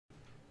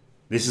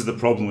This is the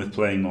problem with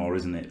playing more,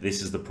 isn't it?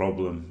 This is the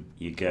problem.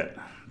 You get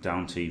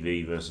down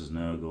TV versus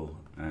Nurgle,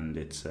 and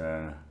it's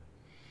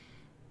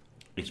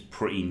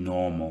pretty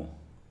normal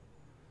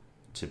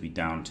to be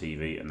down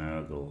TV to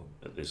Nurgle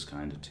at this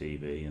kind of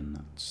TV, and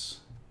that's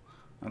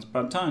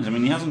bad times. I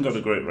mean, he hasn't got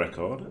a great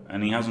record,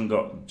 and he hasn't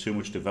got too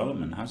much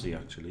development, has he?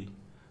 Actually,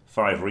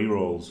 5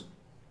 rerolls.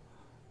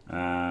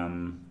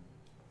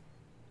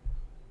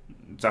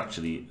 It's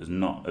actually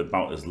not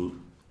about as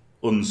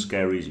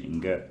unscary as you can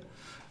get.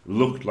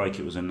 Looked like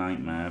it was a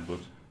nightmare, but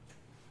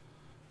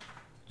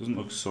doesn't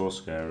look so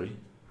scary.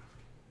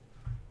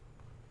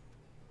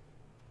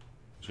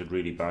 Should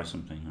really buy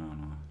something. Oh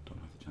no, don't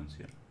have the chance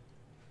yet.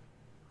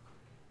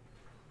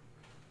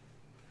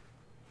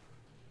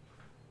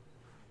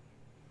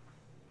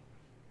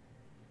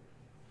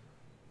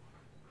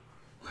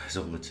 Where's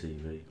all the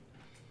TV?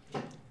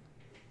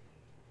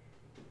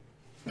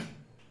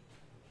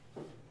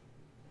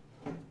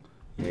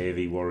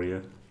 AV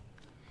Warrior.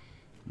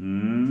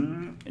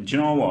 Do you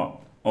know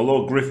what?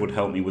 Although Griff would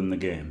help me win the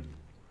game,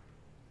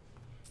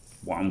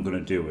 what I'm going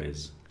to do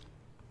is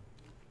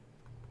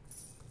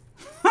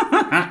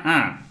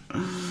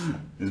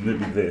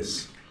maybe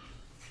this.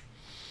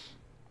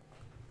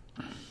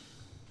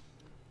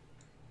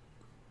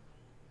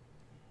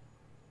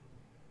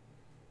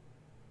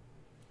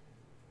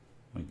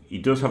 Like, he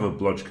does have a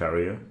blodge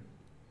carrier,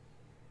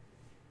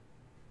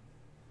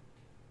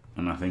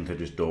 and I think I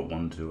just don't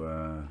want to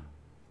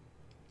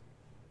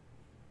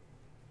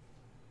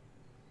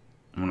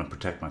I want to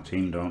protect my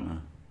team, don't I?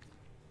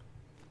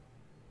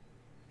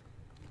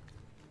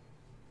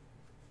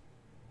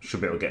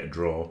 Should be able to get a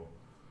draw.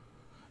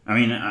 I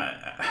mean,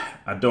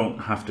 I don't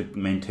have to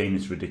maintain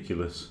this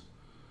ridiculous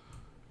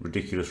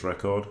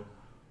record.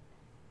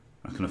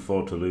 I can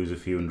afford to lose a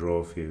few and draw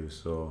a few,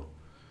 so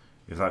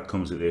if that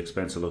comes at the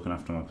expense of looking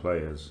after my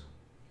players,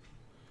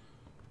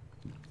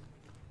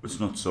 it's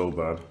not so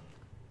bad.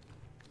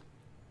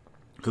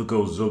 Could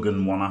go Zug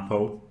and 1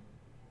 Apple.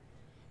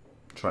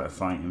 Try to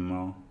fight him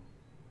more.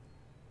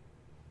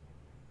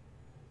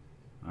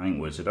 I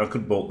ain't worth it. I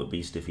could bolt the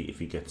beast if he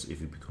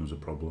becomes a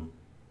problem.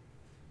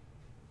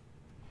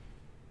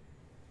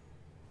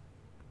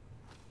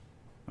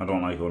 I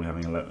don't like only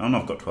having 11. Oh no,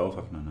 I've got 12,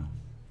 haven't I now?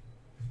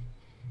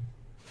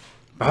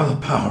 By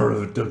the power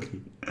of a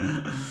ducky.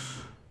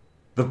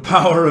 The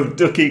power of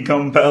ducky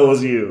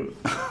compels you.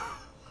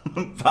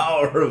 The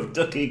power of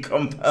ducky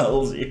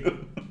compels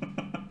you.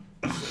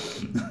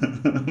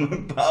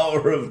 The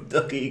power of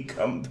ducky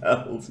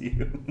compels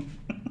you.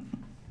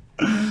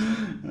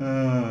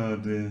 Oh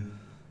dear.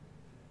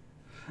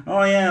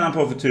 Oh yeah, and I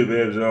put for 2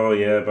 babes. Oh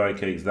yeah, buy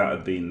cakes. That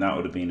would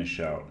have been a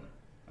shout.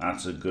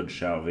 That's a good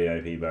shout,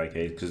 VIP buy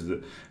cakes, because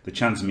the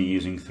chance of me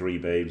using 3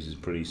 babes is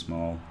pretty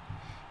small.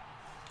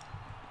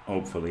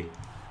 Hopefully.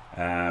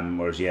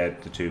 Whereas yeah,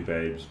 the 2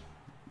 babes.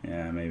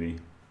 Yeah, maybe.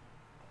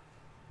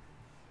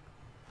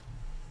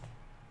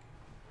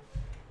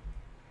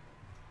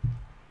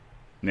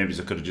 Maybe I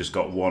could have just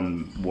got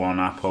one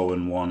Apo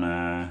and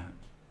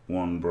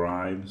one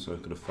bribe, so I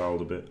could have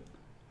fouled a bit.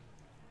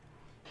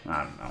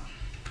 I don't know.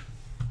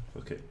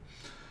 Fuck it.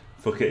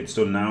 Fuck it, it's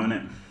done now,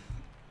 innit?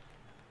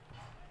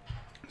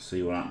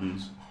 See what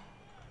happens.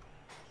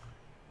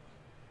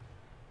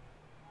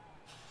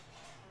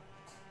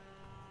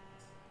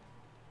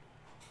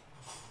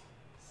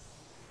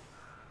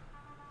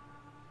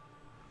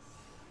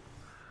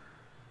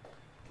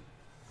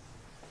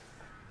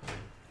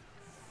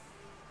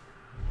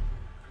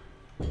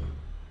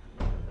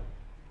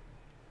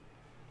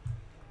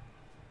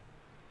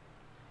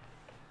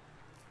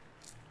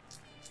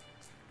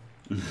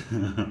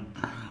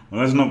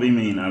 Well, let's not be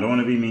mean. I don't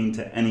want to be mean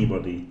to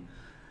anybody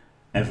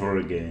ever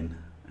again.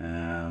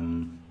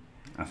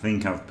 I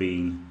think I've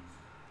been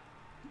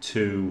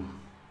too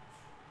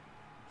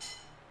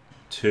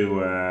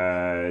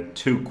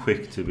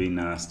quick to be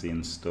nasty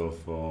and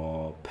stuff,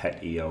 or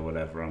petty or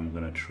whatever. I'm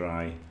gonna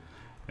try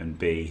and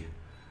be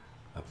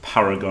a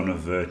paragon of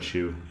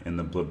virtue in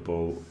the Blood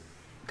Bowl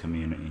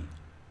community.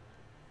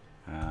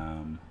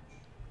 I've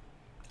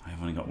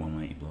only got 1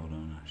 mighty blow,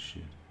 don't I?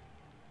 Shit.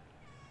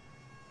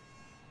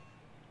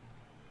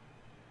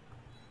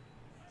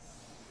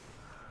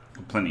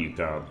 Plenty of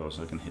guard though,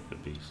 so I can hit the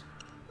beast.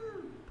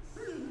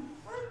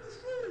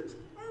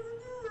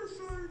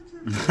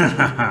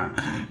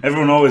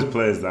 Everyone always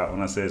plays that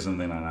when I say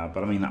something like that,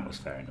 but I mean that was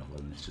fair enough,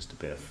 wasn't it? It's just a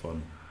bit of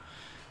fun.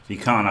 If you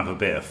can't have a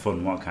bit of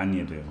fun, what can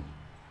you do?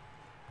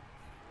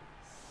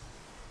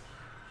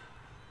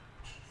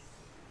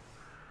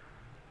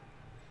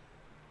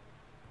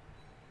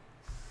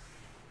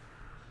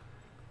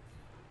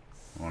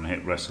 I want to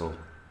hit wrestle.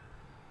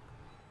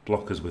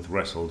 Blockers with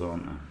wrestle,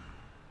 don't I?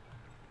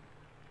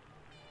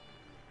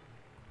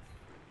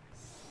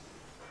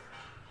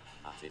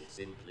 It's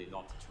simply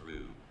not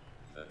true.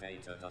 The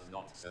data does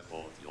not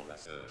support your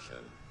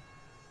assertion.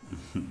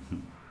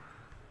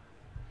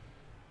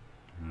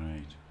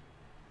 Right.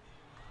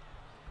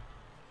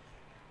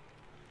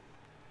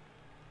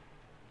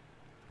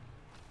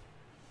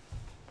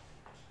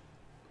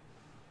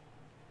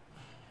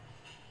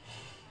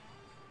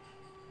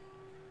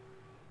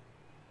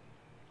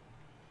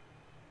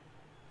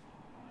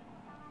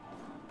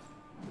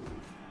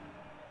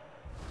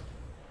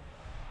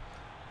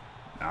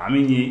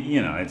 mean,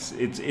 you know,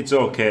 it's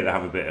okay to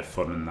have a bit of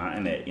fun in that,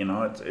 innit? You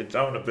know, it's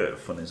having a bit of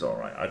fun is all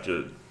right.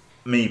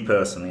 Me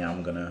personally,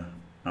 I'm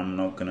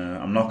not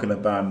gonna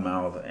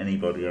badmouth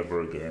anybody ever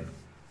again,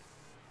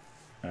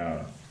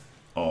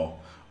 or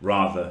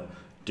rather,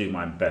 do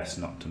my best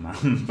not to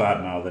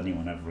badmouth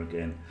anyone ever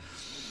again.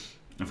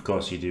 Of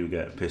course, you do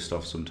get pissed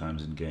off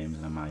sometimes in games,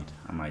 and I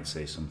might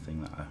say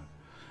something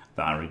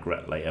that I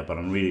regret later, but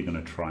I'm really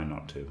gonna try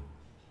not to.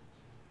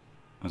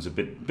 I was a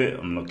bit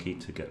unlucky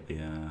to get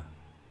that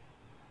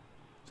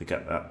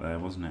there,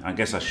 wasn't it? I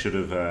guess I should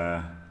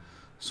have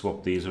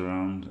swapped these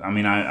around. I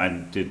mean, I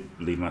did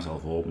leave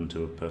myself open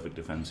to a perfect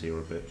defense here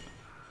a bit,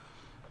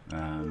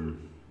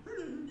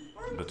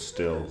 but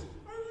still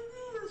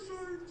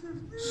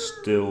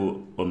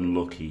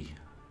unlucky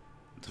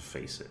to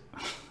face it.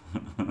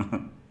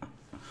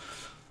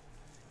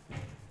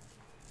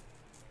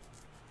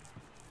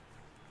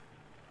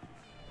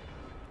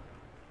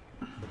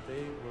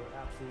 They were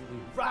absolutely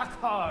rock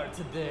hard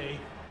today.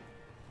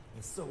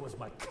 And so was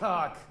my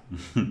cock.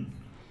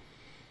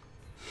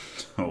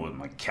 So was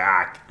my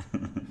cock.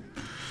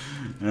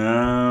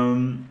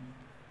 Alright,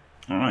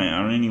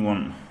 I really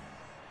want...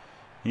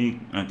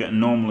 I get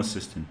normal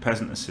assistant,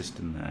 peasant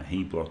assistant there,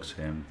 he blocks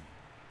him.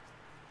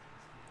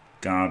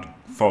 Guard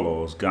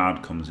follows,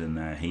 guard comes in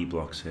there, he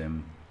blocks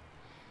him.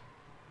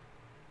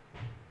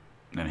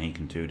 Then he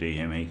can 2D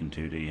him, he can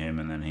 2D him,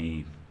 and then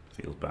he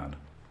feels bad.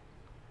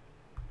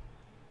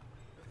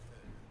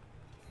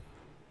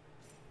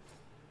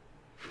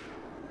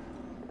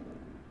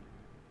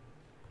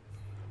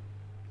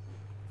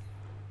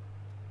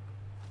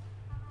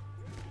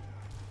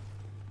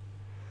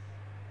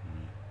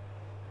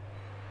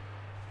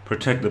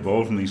 Protect the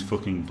ball from these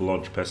fucking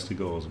blodge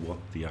pestigores. What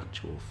the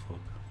actual fuck?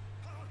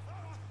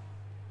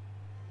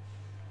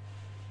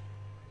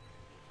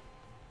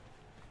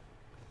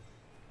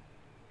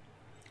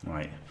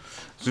 Right.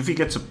 So if he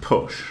gets a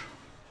push,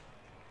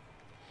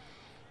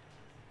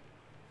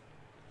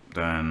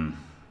 then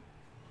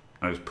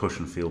I just push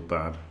and feel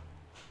bad.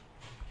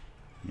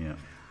 Yeah.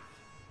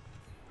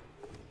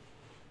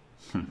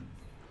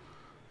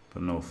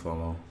 But no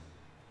follow.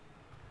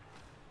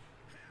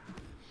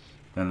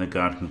 Then the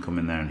guard can come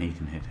in there and he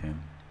can hit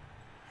him.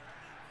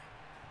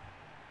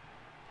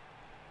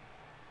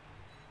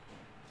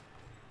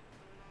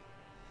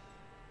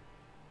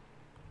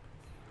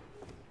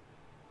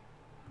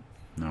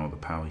 Now with the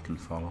power he can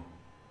follow.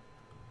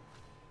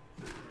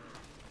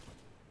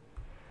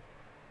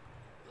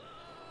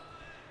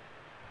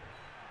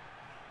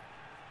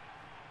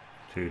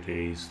 Two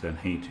Ds, then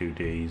he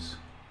 2Ds.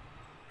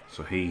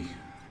 So he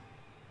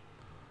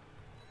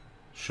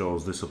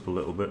shows this up a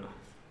little bit.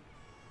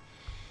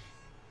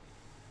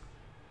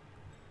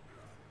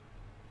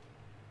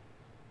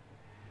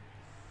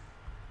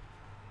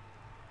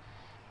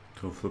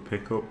 Go for the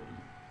pickup.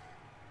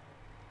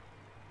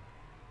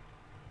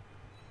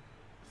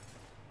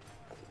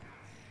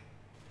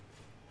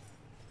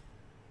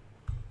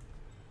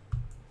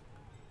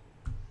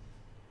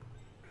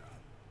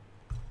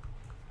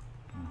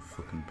 Oh,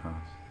 fucking pass.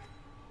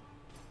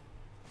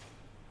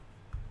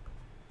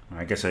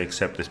 I guess I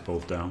accept this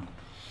both down.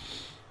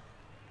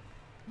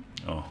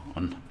 Oh,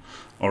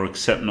 or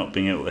accept not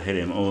being able to hit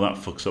him. Oh, that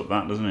fucks up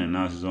that, doesn't it?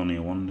 Now this is only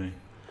a 1D.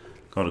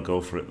 Gotta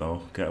go for it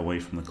though. Get away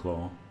from the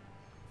claw.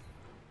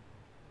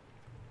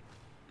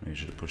 Maybe I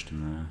should have pushed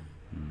him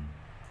there.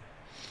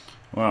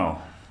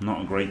 Well,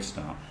 not a great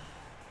start.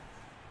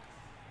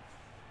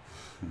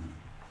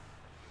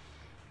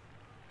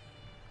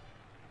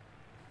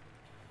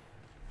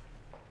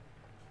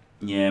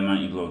 Yeah,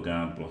 Mighty Blow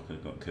guard blocker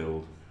got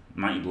killed.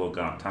 Mighty Blow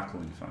guard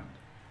tackle, in fact.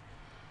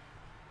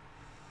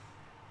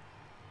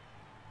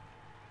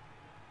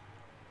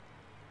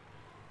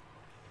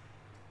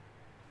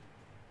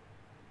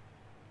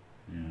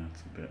 Yeah,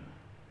 that's a bit...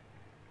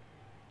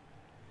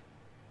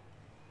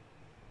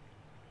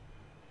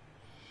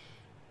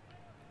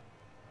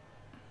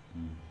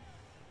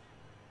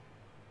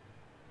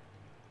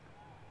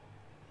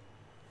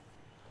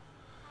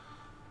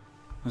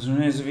 Was there a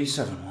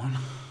V7 one?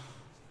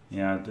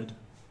 Yeah, I did.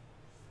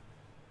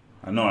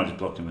 I know I just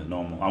blocked him with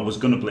normal. I was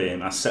going to blitz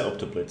him. I set up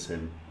to blitz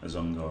him as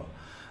Ungo.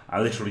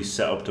 I literally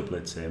set up to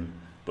blitz him,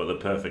 but the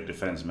perfect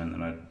defense meant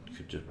that I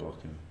could just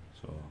block him.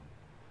 So,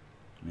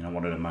 I mean, I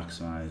wanted to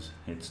maximize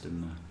hits,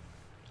 didn't I?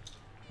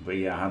 But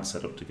yeah, I had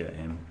set up to get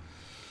him.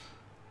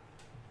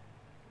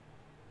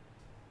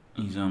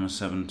 He's armor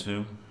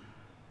 7-2.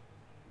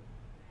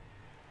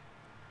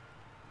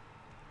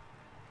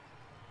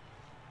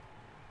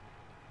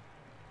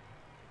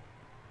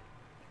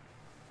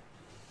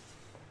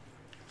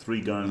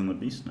 Three guys on the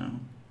beast now,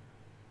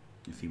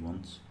 if he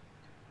wants.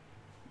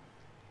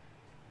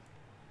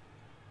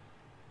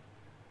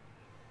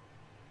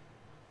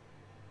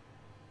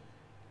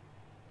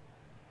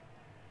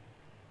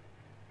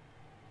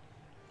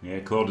 Yeah,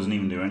 Claw doesn't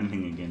even do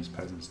anything against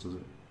peasants, does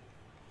it?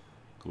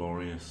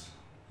 Glorious.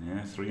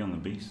 Yeah, 3 on the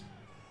beast.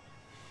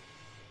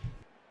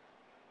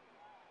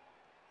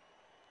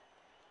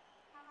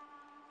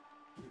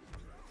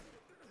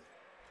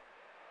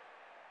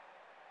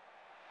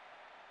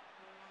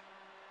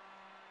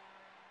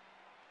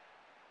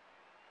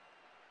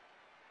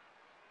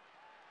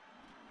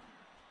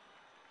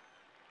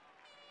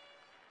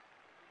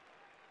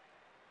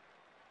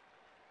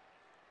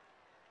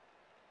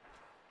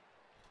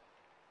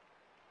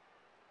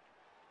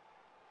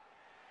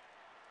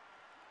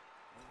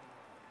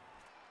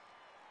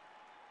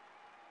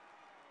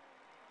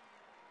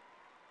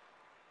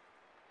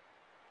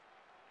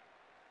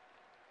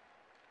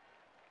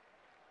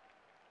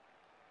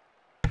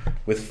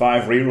 With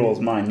 5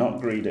 rerolls, why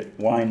not greed it?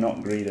 Why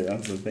not greed it?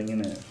 That's the thing,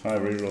 innit? 5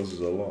 rerolls is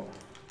a lot.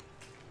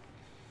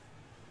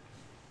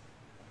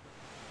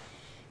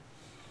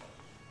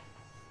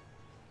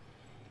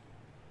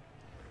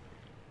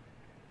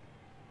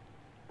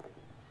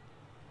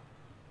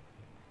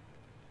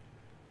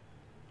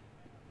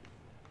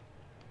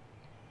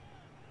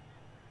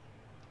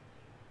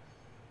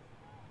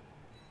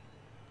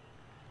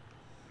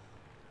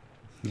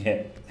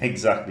 Yeah,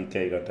 exactly.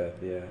 K got death.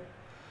 Yeah.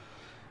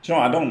 Do you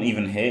know what? I don't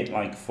even hate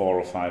like 4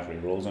 or 5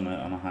 rerolls on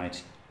a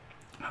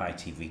high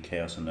TV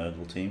Chaos and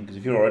Nurgle team, because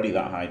if you're already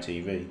that high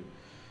TV,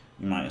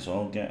 you might as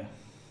well get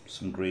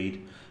some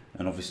greed.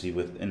 And obviously,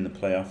 in the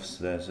playoffs,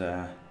 there's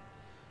a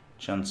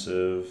chance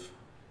of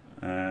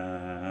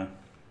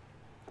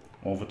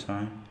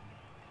overtime.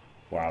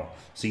 Wow.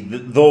 See,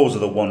 those are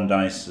the 1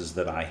 dices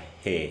that I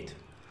hate,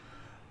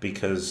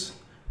 because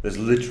there's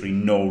literally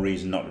no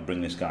reason not to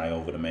bring this guy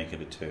over to make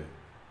it a 2.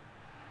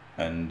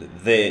 And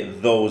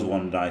those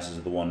 1 dices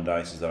are the 1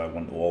 dices that I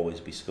want to always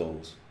be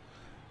skulls.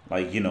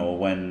 Like, you know,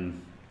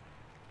 when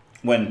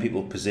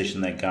people position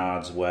their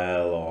guards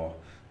well, or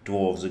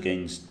dwarves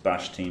against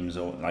bash teams,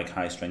 or like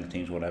high strength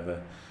teams,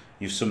 whatever,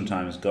 you've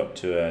sometimes got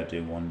to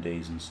do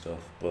 1Ds and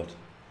stuff. But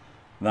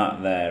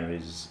that there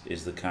is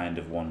the kind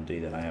of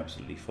 1D that I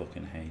absolutely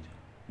fucking hate.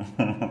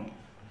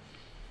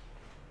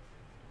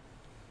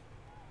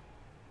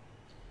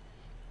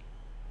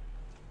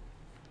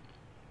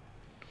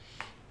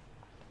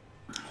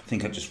 I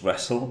think I just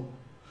wrestle.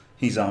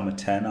 He's armor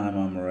 10, I'm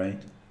armor 8.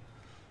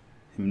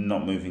 Him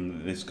not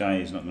moving, this guy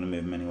is not going to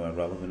move him anywhere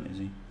relevant, is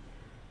he?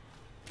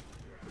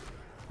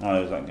 Oh,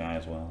 there's that guy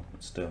as well,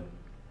 but still.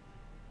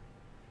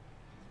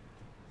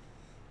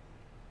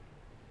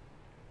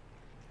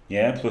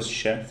 Yeah, plus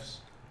chefs.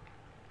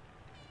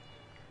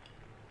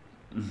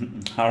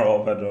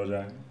 Harrow Pedro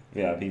Jack.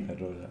 Yeah, be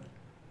Pedro Jack.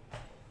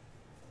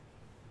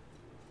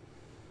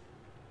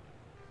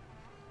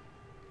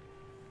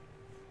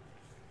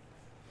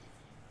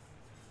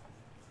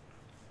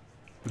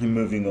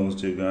 Moving those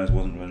 2 guys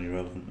wasn't very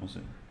relevant, was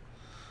it?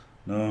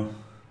 No.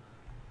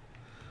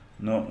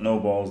 No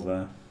balls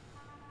there.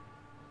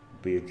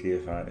 Be a clear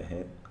fire to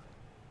hit.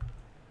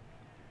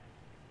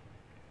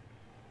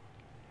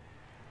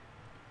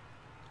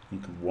 He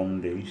could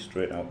 1D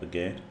straight out the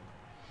gate.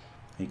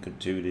 He could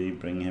 2D,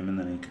 bring him, and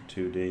then he could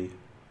 2D.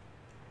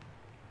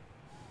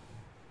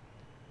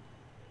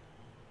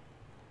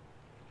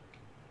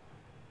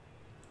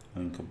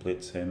 And could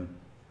blitz him.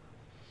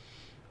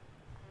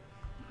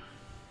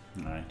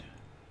 Right.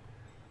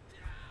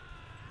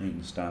 He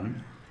can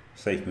stand.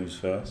 Safe moves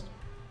first.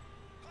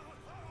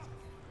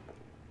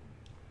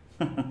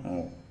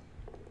 Oh.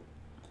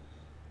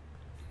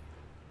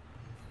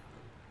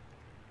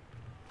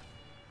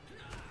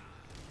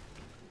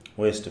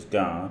 Waste of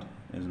guard,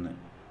 isn't it?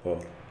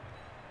 But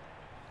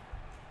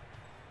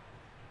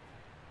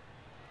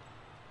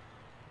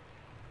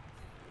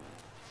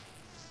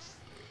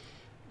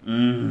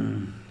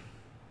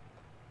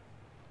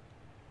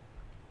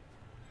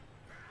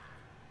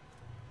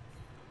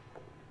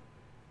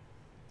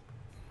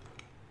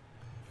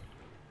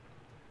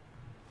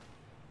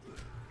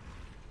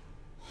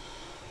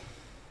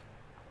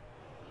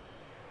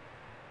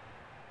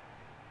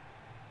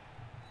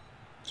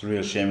it's a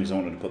real shame because I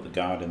wanted to put the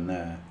guard in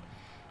there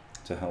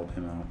to help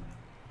him out.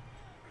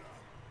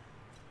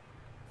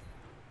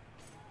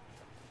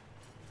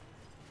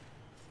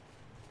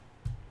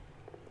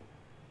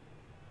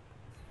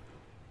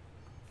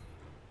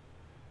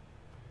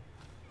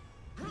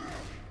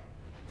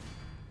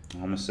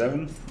 Armor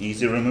 7,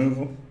 easy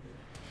removal.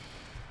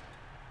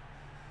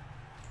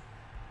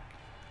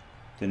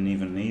 Didn't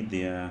even need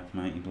the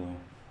mighty blow.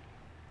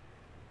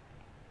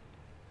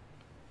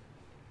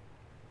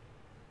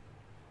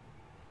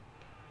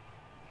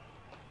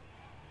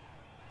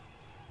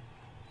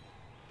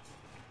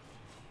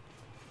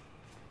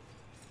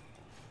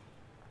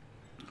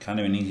 Kind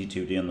of an easy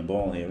 2D on the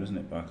ball here, isn't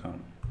it? But I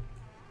can't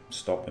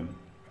stop him.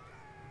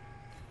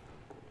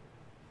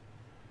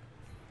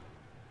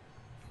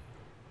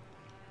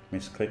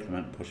 Misclick, I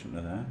meant to push him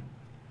to there.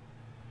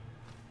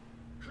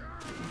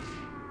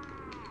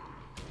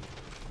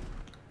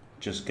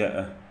 Just get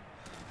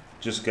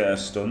a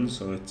stun,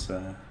 so it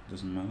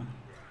doesn't matter.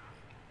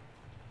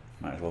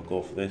 Might as well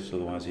go for this,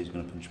 otherwise he's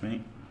going to punch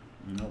me.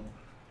 Nope.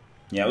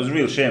 Yeah, it was a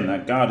real shame.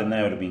 That guard in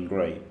there would have been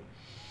great.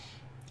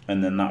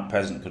 And then that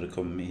peasant could have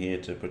come here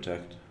to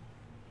protect.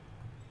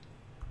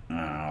 Oh,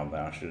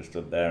 I should have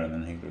stood there and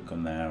then he could have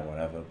come there or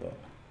whatever, but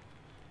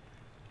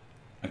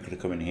I could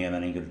have come in here and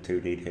then he could have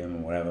 2D'd him or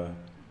whatever.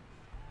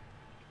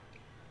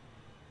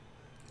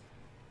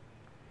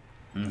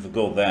 And if I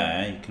go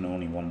there, he can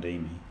only 1D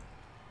me.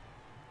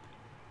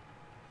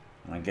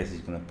 And I guess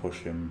he's going to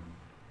push him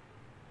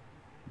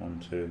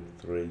 1, 2,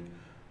 3,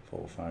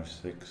 4, 5,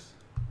 6.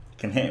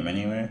 Can hit him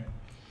anyway.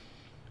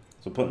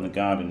 So putting the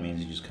guard in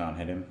means you just can't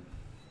hit him.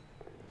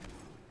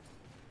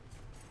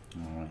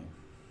 Alright.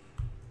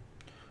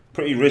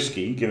 Pretty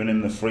risky giving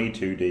him the free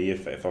 2D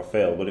if I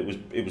fail, but it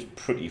was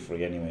pretty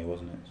free anyway,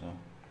 wasn't it? So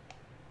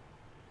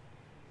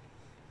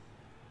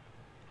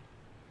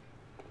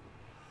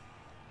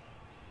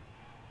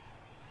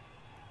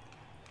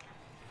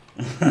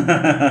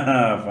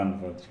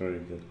Fanbox, very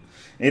good.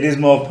 It is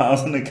more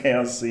pals than the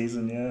Chaos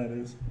season, yeah, it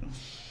is.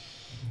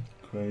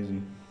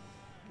 Crazy.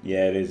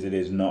 Yeah, it is. It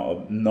is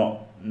not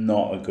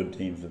a good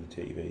team for the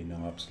TV.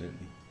 No,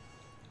 absolutely.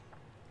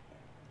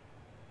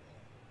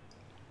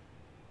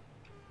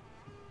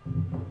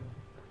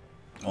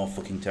 Oh,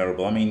 fucking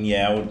terrible. I mean,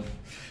 yeah,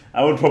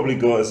 I would probably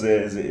go to say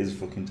it is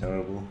fucking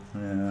terrible.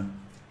 Yeah.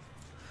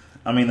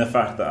 I mean, the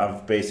fact that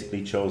I've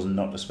basically chosen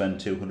not to spend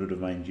 200 of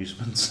my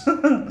inducements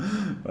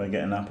by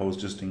getting apples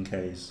just in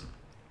case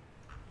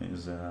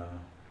is.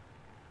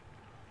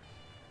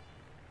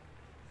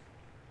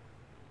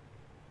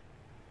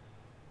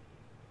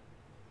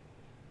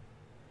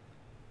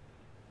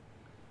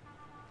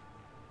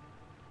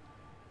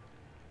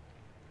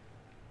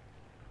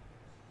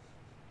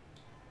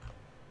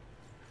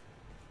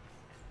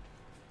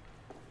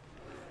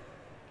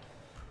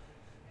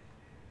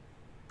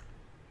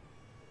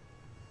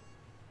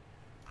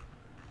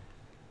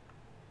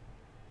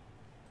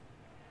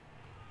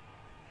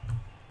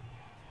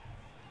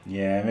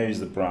 Yeah, maybe it's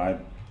the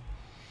bribe.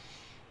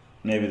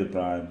 Maybe the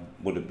bribe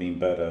would have been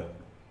better.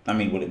 I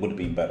mean, it would have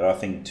been better. I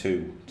think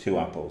two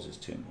apples is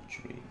too much,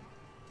 really.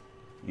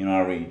 You know, I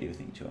really do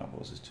think 2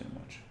 apples is too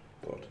much.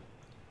 But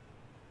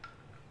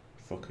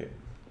fuck it.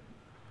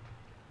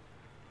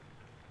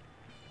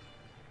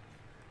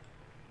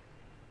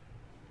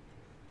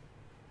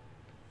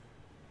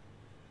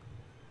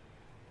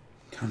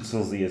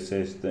 Cancels the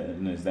assist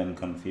and is then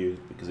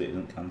confused because it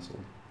isn't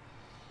cancelled.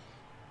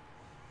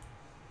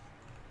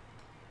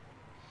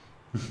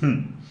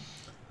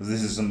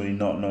 This is somebody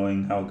not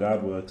knowing how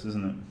guard works,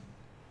 isn't it?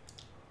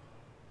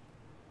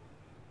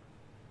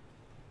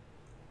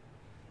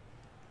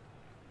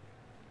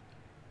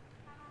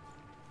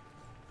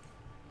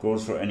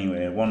 Goes for it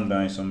anyway. 1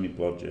 dice on me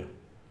blodger.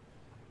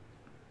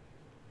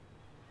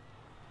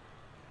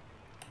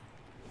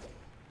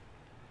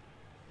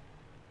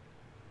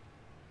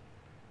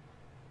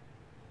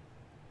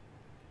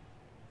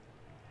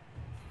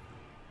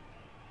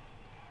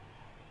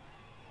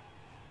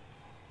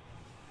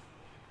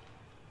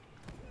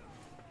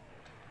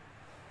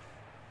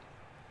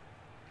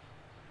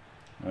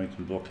 I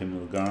can block him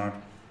with a guard.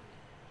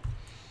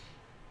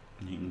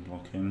 And he can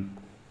block him.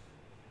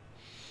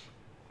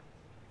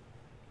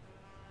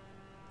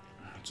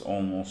 It's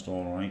almost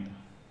alright.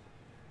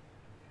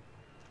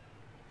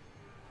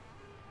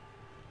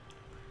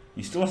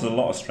 He still has a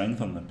lot of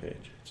strength on the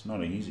pitch. It's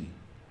not easy.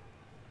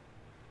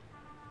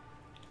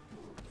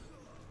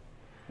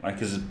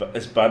 Like as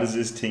bad as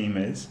his team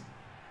is,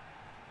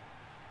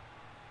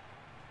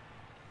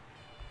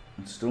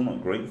 it's still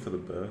not great for the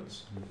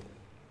BRETS.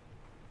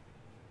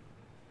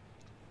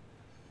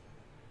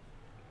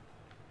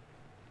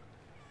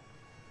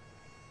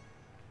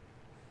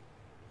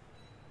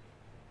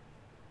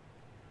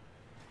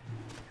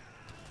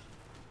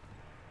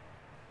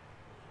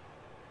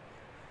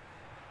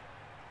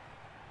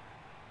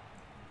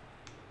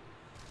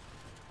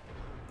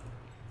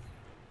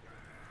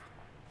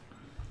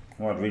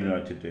 What I'd really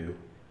like to do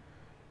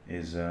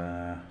is be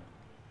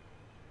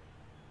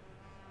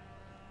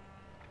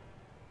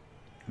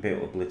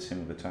able to blitz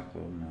him with a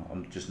tackle. No,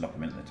 I'm just knock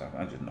him into the tackle.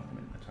 I just knock him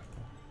into the tackle.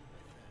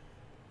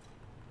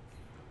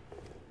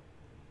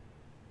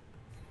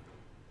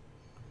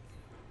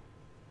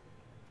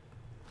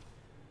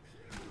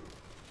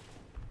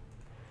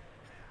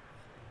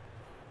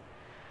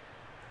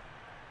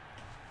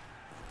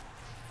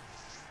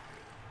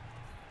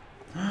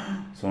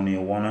 It's only a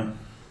 1er.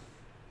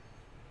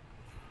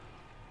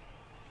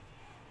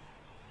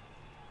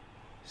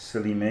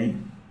 Silly me.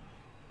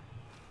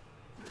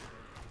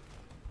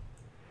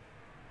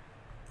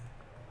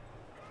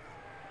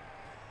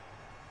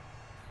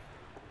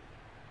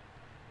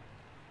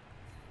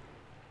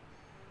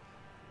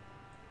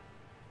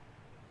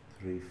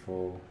 Three,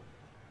 4.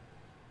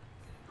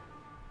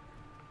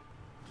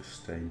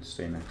 Just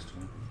stay next to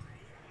him.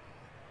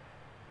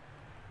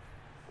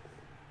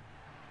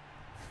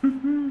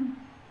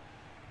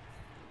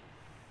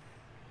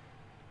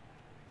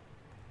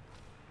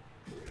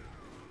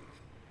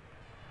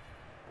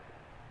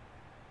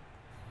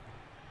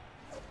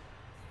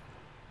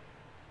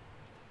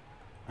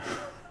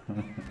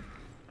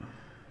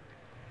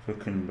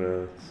 Fucking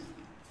birds.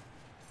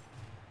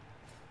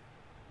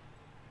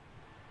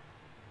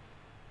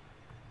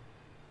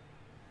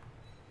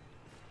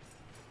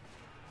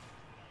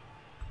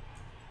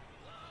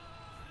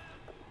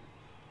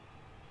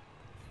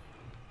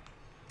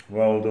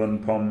 Well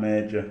done, Pom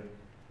Major.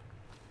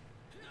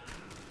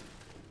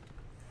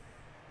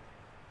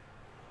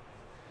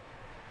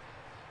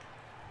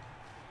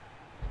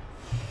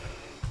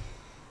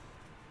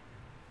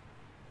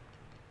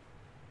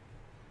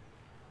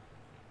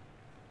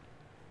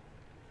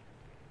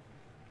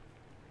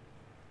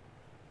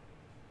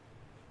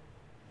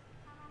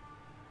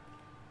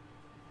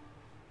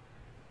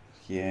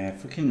 Yeah,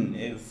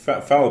 fucking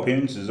foul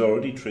appearances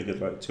already triggered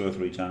like 2 or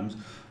 3 times.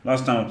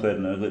 Last time I played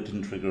Nurgle, it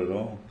didn't trigger at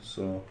all.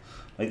 So,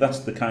 like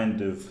that's the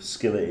kind of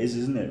skill it is,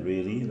 isn't it?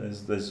 Really,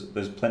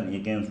 there's plenty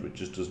of games where it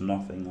just does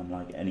nothing on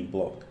like any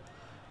block,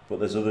 But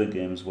there's other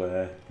games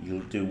where you'll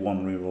do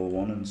one reroll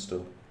one and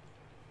still.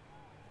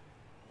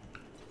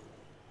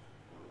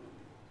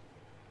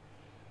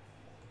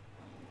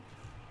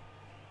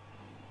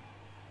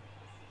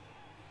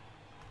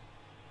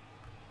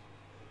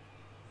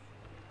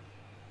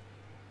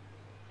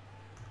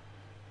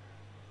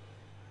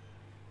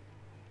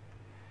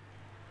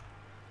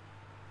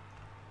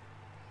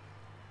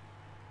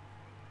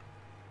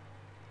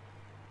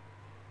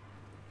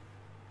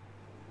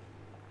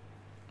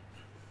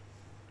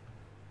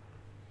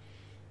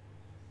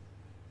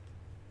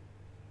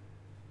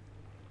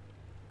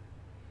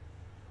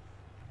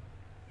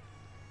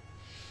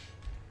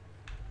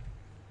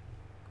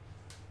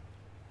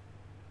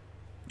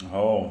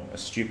 Oh, a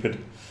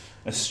stupid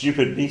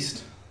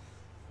beast.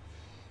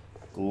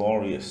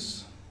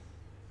 Glorious.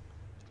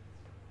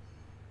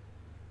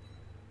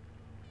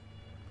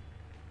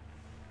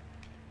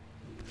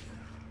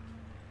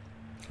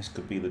 This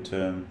could be the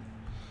turn.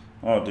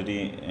 Oh, did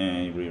he?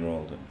 He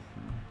re-rolled it.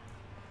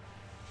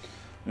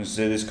 I was going to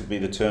say this could be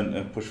the turn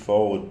to push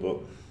forward, but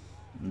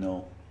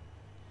no.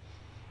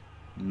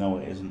 No,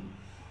 it isn't.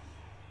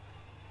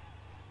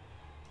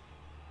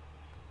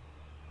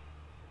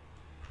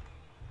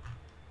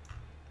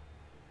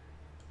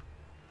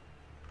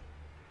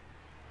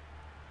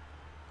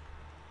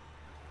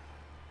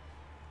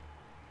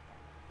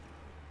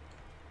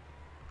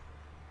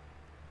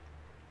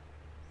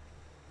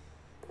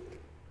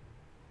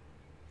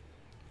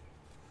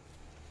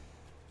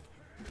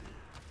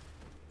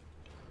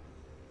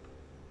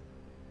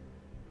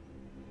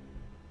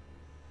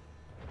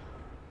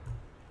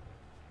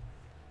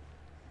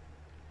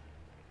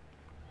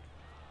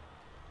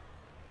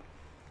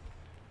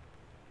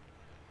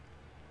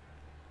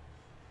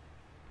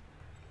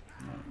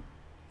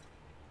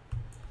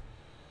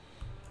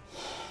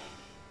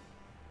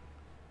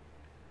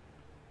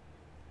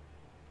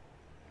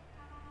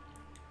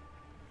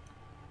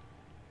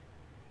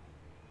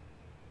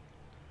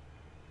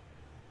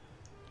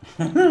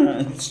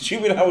 It's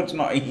stupid how it's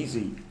not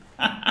easy.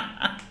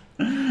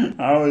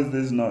 How is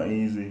this not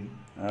easy?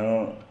 I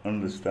don't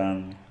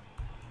understand.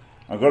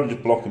 I've got to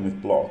just block him with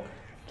block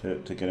to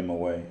get him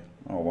away.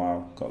 Oh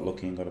wow, got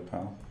lucky and got a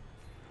pal.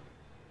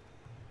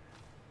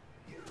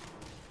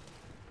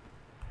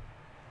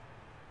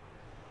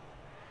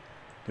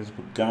 There's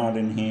a guard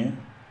in here.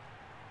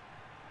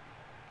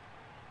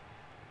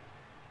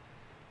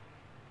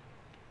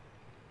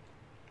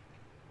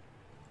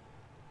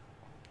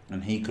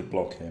 And he could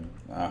block him.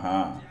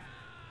 Aha.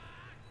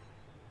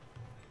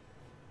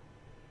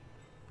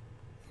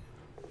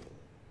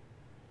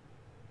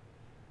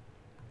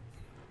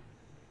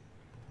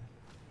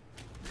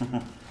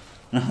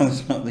 No,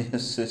 there's not the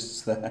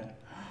assists there.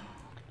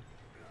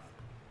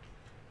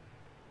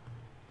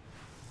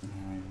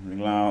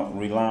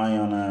 Rely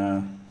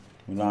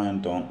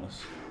on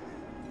Dauntless.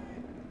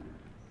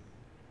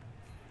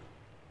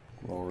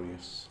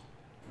 Glorious.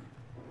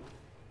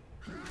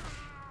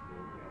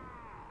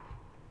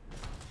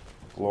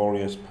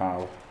 Glorious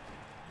power.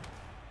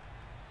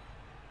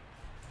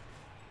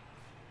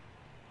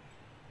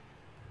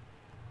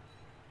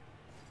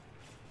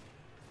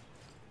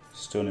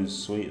 Stun is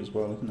sweet as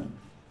well, isn't it?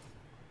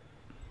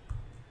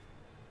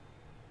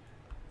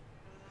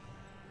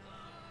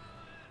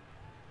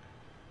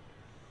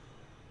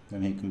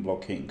 Then he can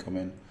block, he can come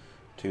in,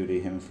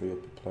 2D him, free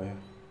up a player.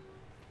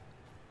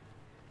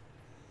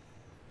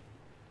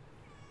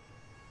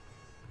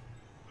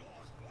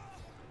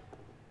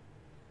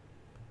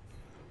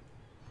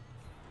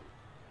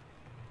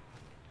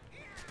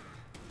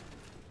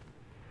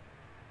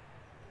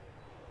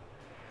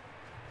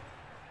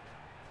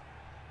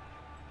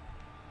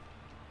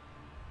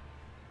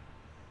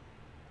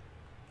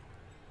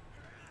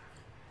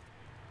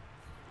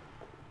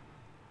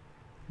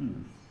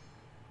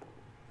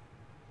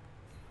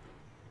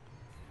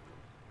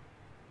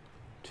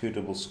 Two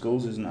double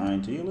skulls isn't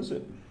ideal, is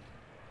it?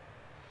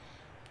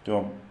 Do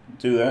I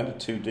do that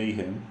to 2D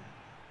him?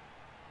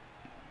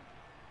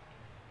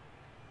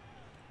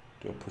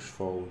 Do I push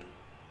forward?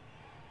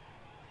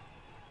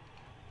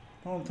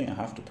 I don't think I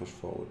have to push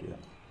forward yet.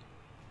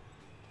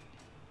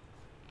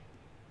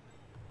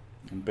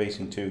 I'm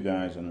basing two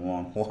guys on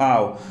one.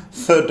 Wow!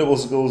 Third double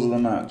skulls of the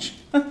match.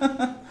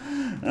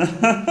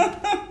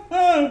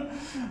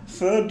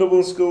 Third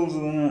double skulls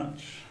of the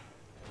match.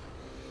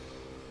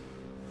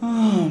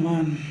 Oh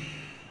man.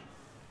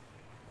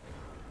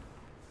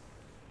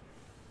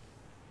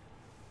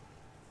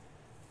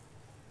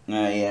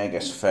 Yeah, I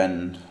guess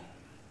Fend.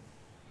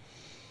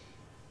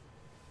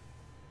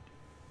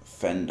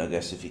 Fend, I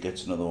guess, if he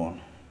gets another one.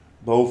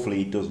 But hopefully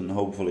he doesn't.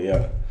 Hopefully,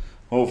 yeah.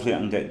 Hopefully I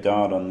can get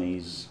guard on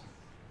these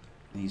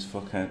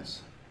fuckheads.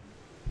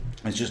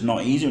 It's just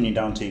not easy when you're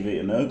down TV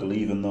to Nurgle,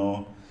 even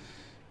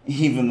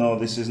though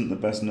this isn't the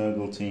best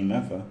Nurgle team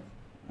ever.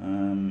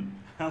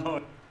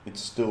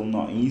 It's still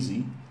not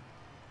easy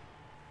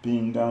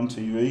being down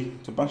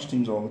TV to bash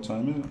teams all the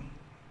time, is it?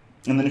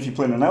 And then if you're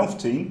playing an elf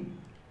team,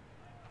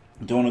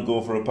 you don't want to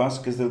go for a pass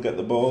because they'll get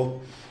the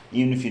ball,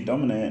 even if you're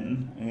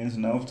dominating against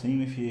an elf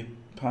team. If you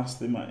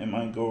pass, it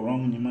might go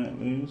wrong and you might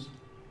lose.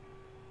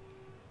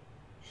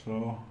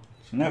 So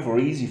it's never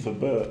easy for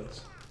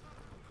BRETS.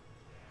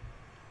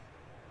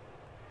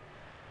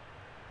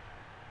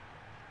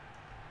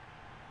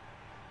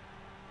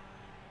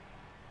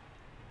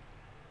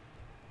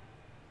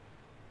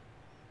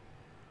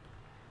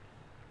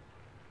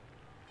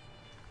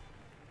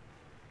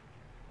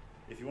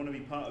 If you want to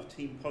be part of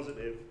Team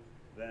Positive,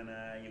 then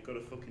you've got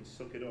to fucking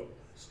suck it up.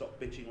 Stop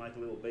bitching like a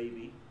little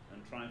baby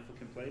and try and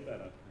fucking play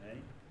better, eh?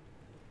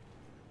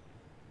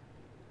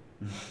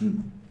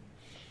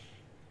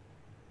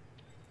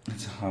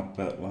 It's a hard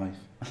bet life.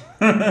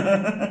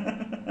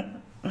 Yeah.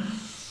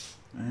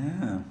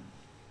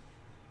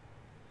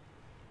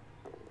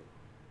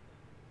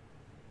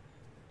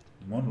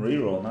 One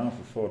reroll now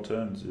for 4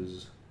 turns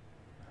is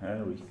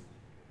hairy.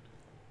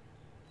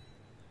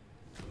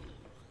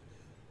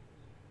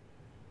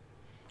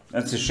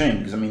 That's a shame,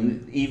 because I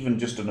mean, even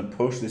just on a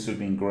push, this would have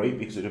been great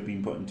because it would have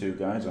been putting 2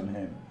 guys on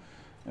him,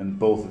 and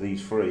both of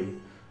these free.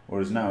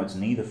 Whereas now it's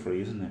neither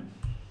free, isn't it?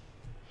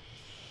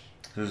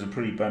 So there's a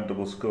pretty bad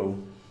double skull.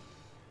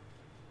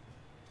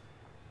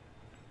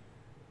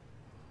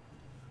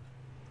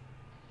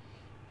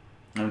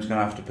 I'm just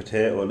gonna have to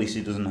potato. At least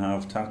he doesn't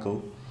have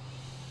tackle.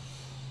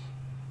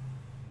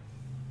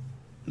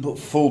 But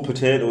full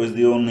potato is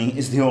the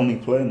only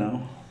play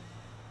now.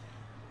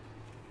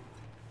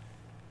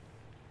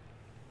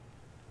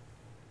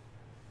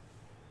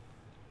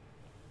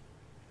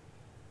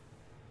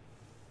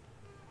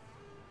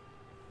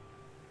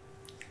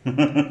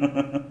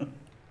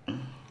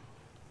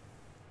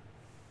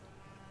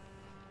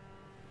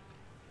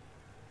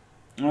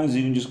 Or is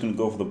he even just going to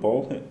go for the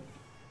ball hit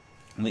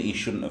that he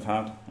shouldn't have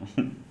had?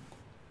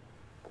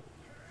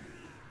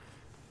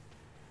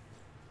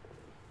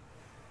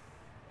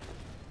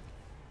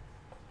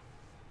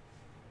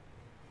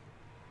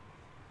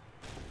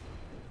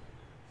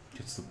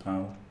 Gets the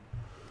power.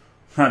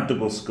 That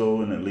double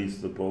skull and it leads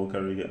to the ball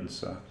carrier getting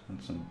sacked.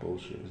 That's some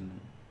bullshit,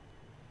 isn't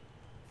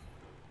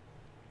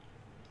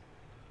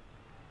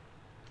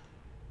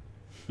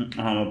it?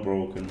 Armor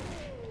broken.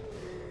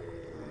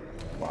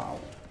 Wow.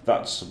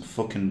 That's some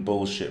fucking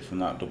bullshit from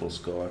that double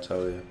skull, I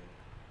tell you.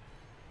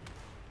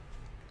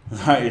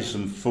 That is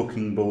some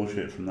fucking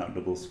bullshit from that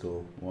double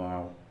skull.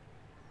 Wow.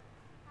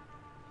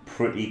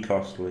 Pretty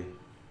costly.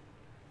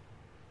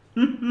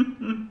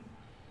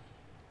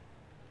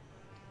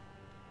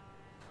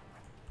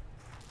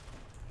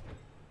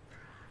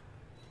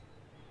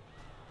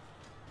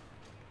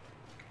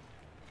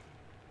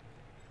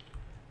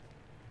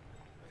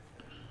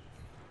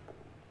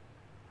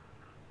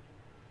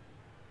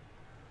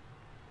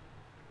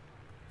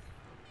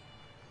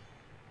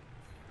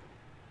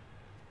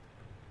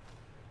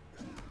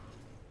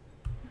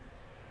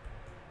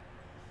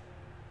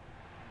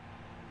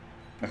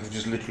 I've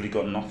just literally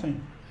got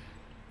nothing.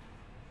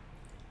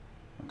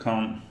 I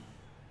can't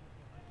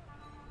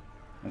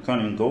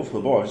even go for the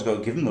ball. I just got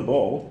to give him the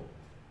ball.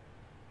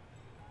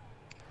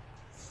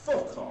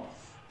 Fuck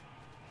off.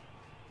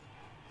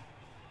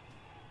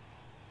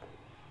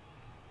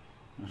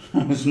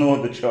 There's no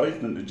other choice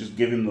than to just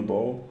give him the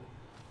ball.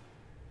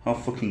 How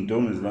fucking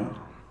dumb is that?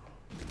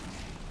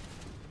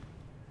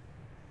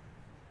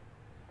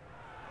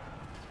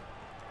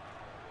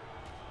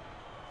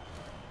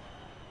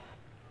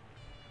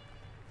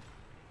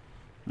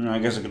 I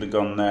guess I could have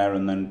gone there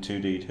and then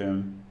 2D'd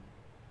him.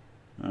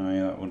 Oh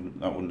yeah,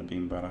 that wouldn't have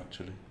been bad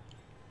actually.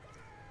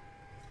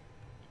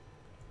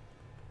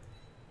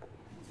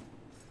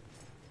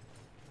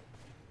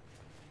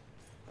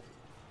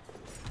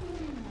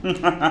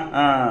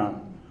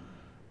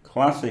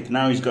 Classic.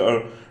 Now he's got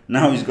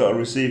a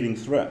receiving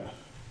threat.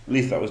 At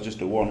least that was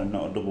just a 1 and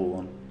not a double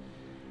 1.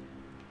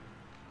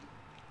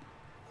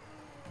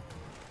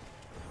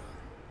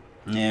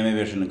 Yeah, maybe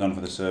I shouldn't have gone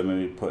for the serve.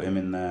 Maybe put him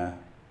in there.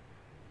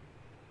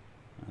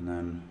 And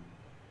then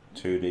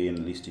 2D and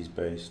at least he's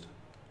based.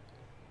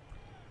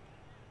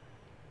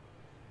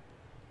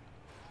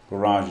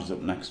 Barrage is up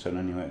next turn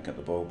anyway to get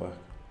the ball back.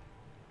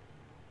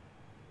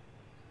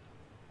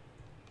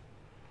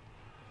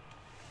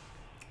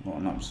 What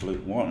an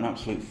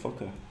absolute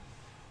fucker.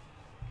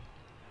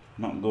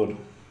 Not good.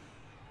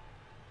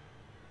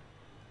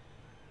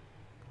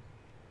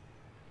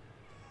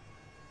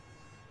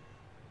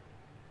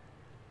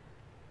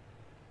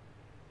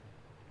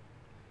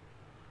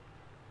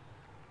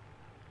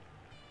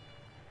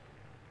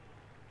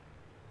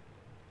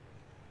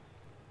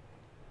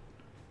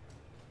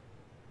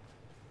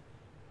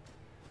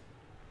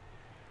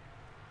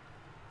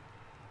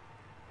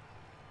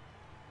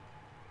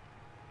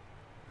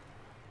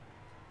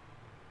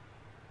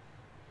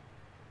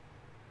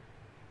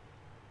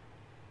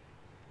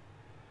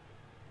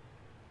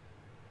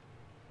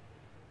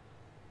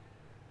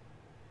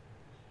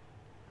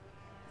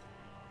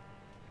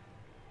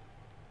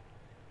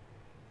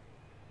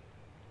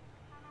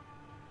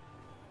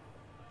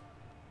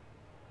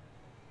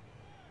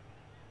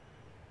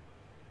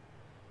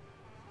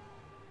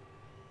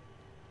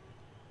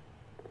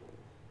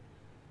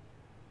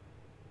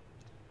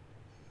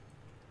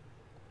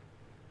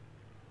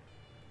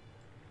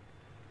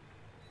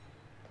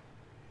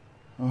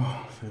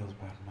 Oh, feels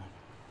bad, man.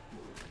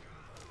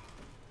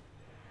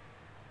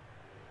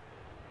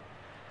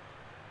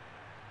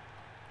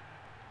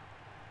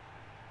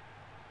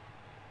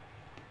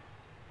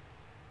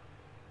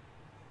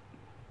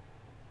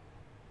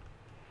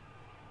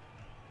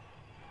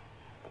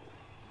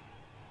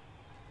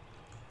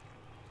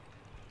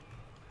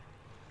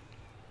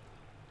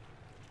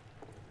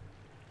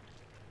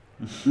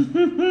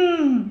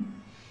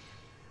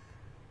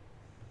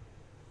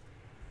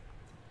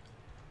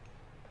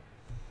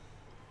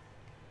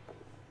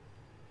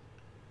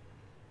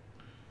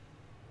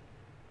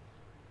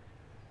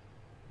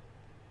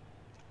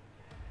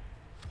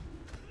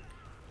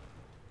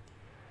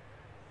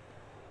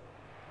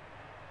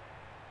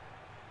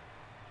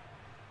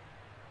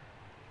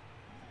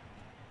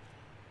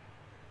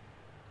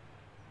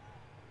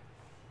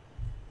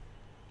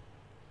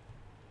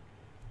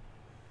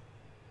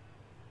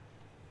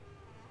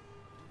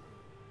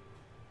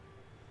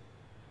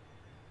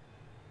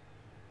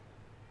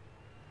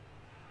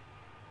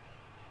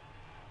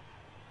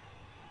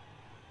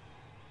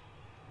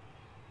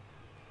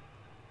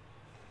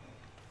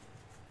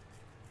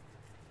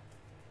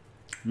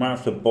 Might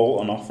have to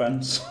bolt on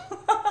offense.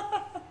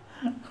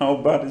 How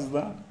bad is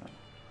that?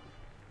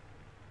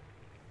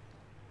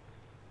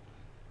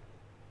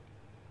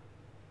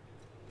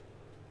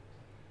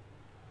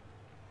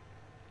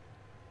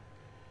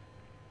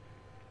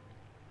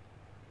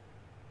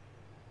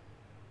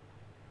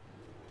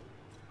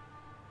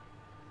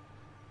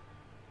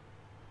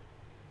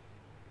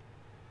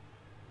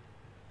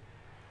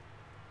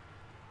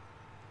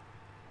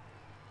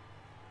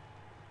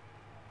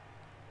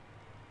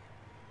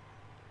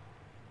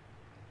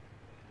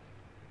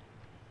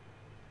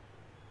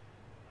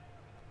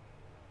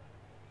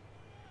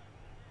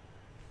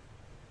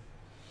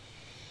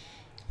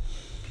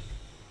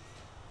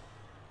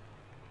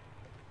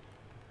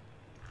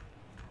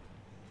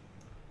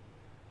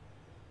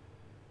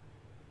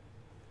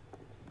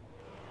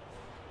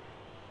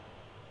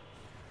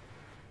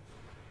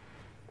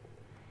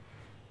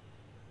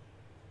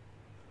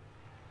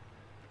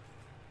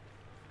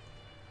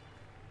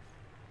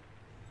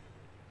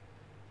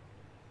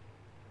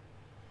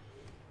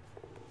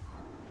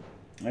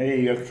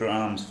 Hey, extra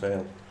arms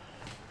failed.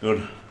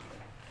 Good.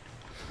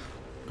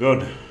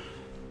 Good.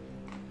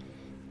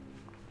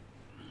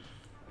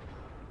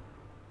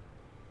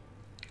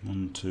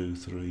 One, two,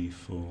 three,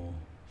 4,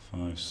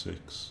 5,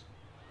 6.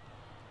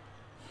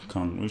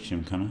 Can't reach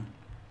him, can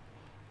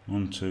I?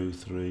 1, 2,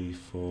 3,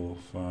 4,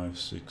 5,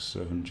 6,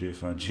 7,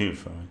 GFI,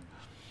 GFI.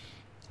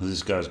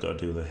 This guy's got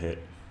to do the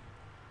hit.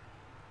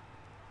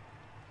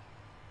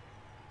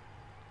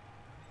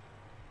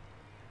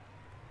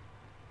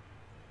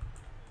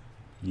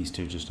 These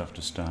two just have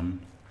to stand.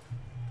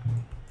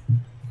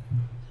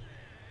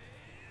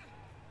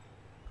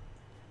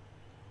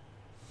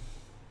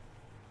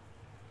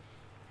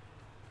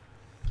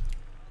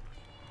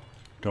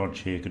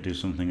 Dodge here could do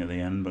something at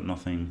the end, but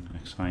nothing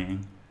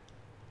exciting.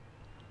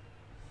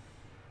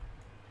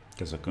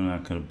 Guess I could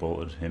have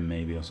bolted him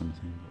maybe or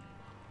something.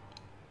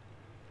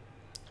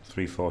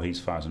 3, 4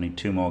 he's fast. I need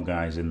 2 more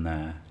guys in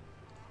there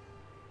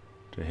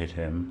to hit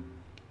him.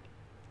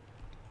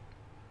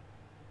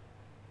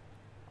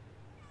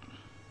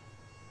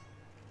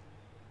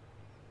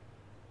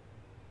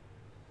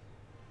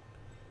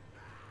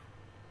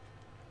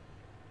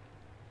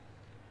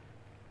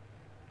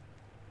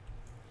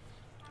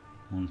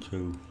 One,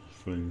 2,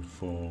 3,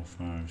 4,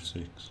 5,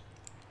 6.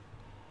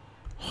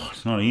 Oh,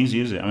 it's not easy,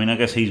 is it? I mean, I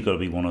guess he's got to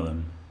be one of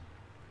them.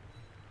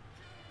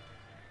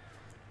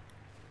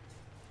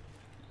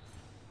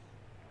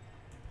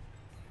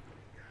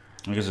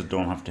 I guess I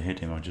don't have to hit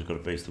him, I've just got to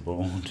base the ball.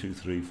 1, 2,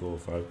 3, 4,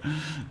 5. I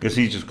guess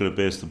he's just got to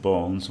base the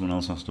ball and someone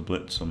else has to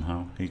blitz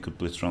somehow. He could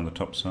blitz around the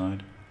top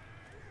side.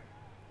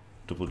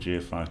 Double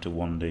J5 to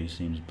 1D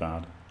seems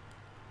bad.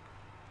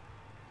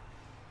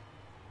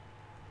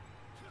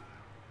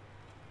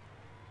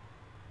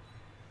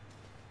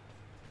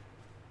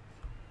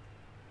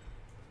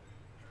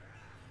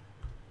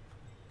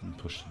 And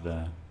push it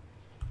there.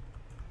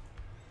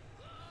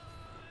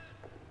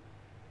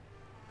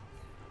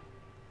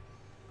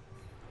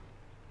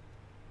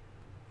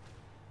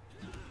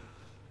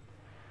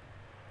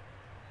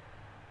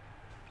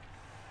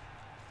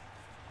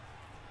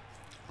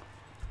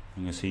 I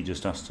guess he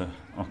just has to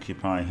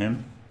occupy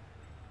him.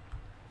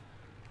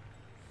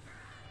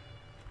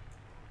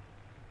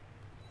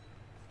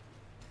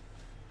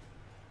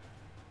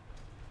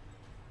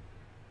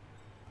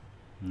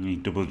 And he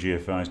double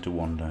GFIs to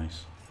 1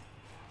 dice.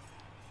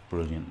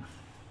 Brilliant.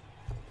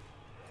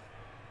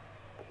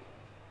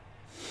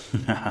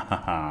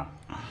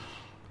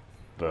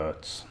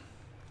 BRETS.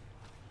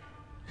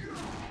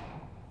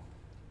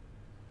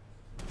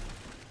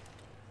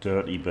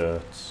 Dirty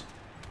BRETS.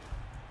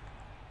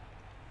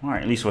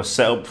 Alright, at least we're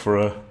set up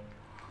for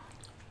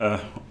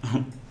a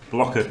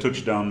blocker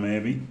touchdown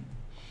maybe.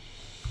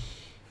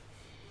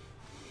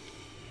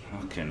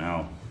 Okay,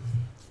 now.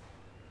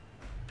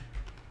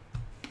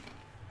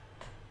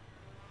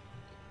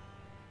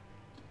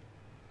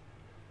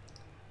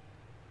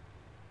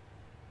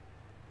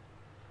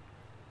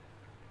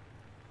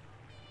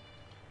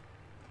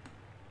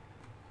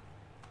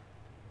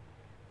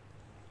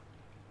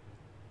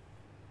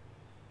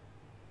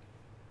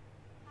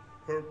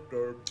 Herp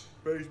derp,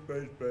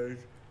 base,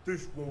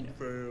 this won't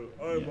fail,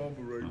 I'm on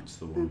the race. That's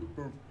the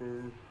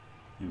one.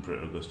 Emperor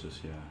Augustus,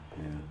 yeah.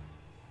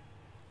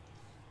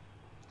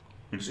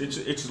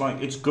 It's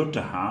like, it's good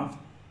to have.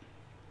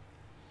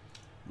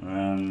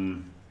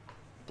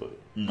 But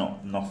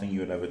nothing you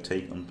would ever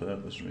take on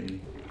purpose,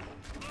 really.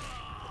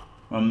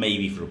 Well,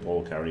 maybe for a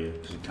ball carrier,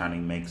 because it kind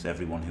of makes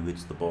everyone who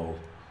hits the ball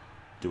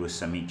do a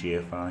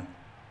semi-GFI.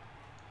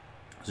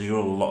 So you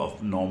roll a lot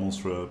of normals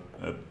for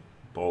a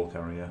ball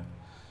carrier,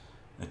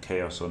 a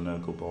Chaos or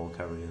Nurgle ball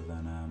carrier,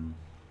 then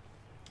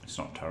it's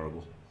not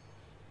terrible.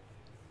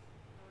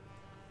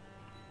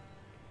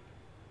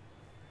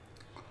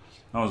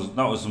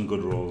 That was some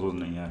good rolls,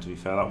 wasn't it? Yeah, to be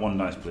fair, that one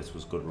dice blitz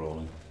was good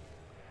rolling.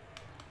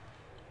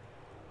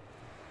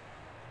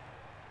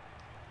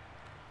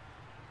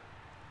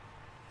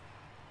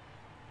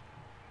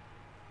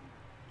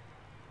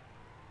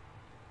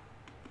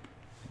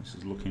 This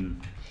is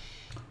looking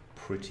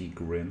pretty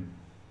grim.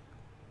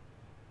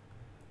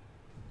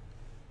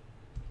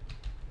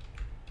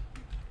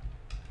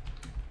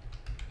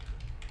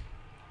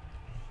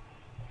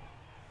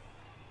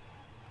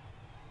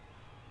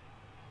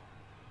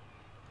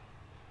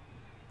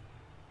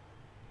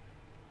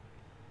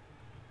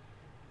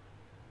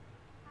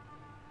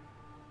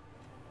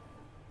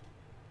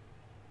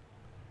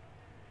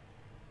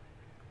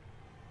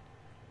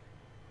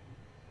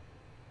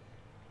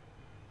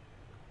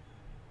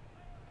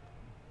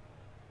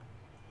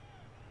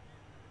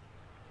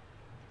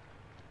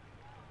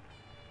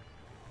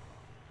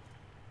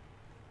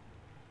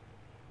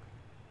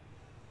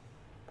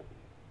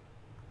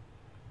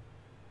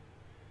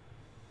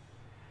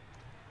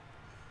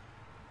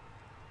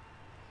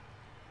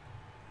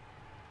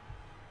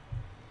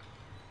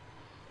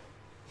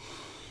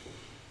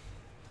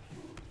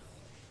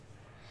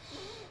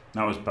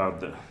 That was bad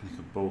that they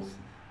could both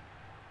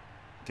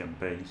get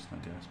based, I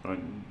guess, but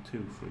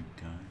two freak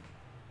guys.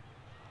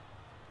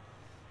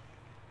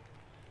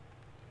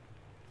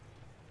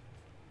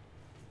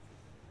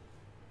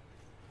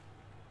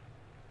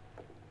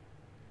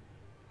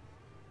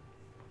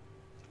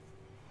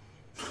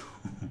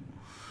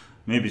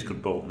 Maybe he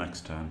could bolt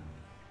next turn.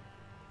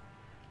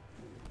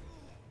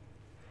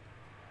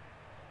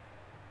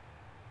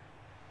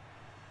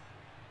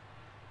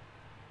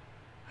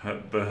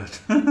 Hurt bird.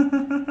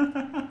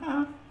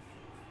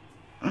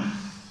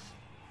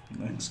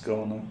 Next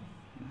corner.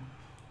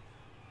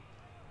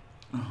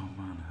 Oh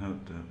man,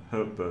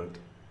 hurt bird.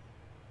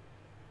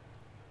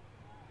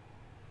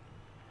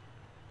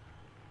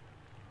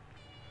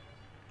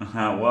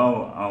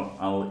 Well,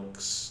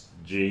 Alex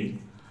G,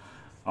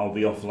 I'll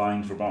be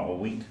offline for about a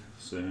week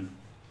soon.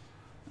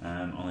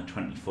 On the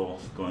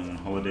 24th, going on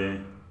holiday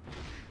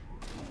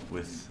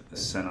with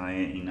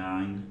Senai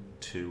 89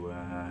 to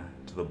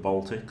the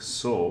Baltic.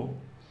 So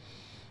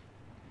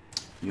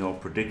your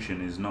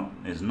prediction is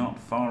not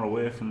far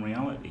away from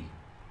reality.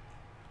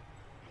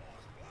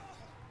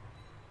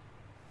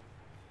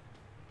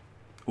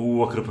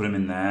 Oh, I could have put him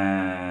in there.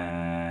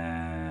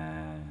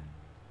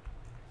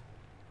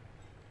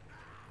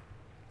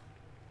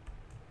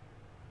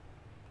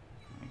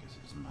 I guess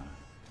it doesn't matter.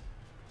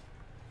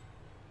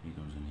 He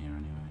goes in here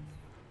anyway.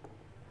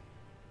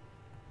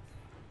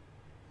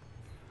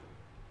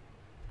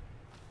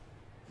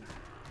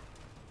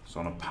 So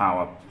on a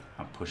power,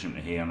 I push him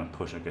to here, on a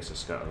push I guess I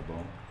scatter the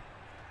ball.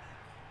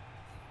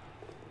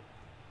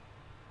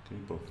 Okay,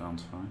 both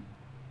down's fine.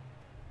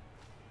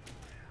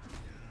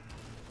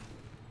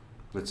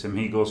 Blitz him,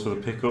 he goes for the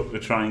pickup to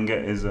try and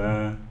get his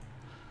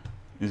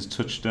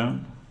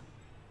touchdown.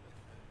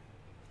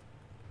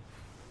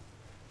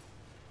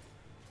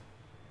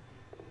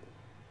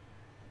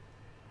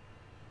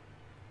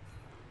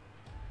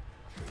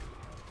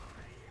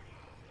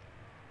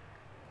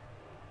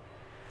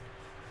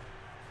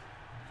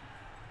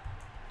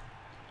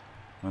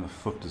 Where the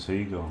fuck does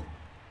he go?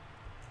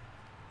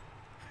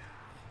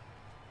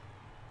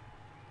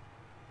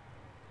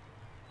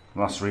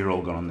 Last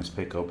reroll gone on this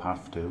pickup,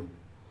 have to.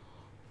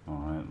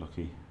 Alright,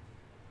 lucky.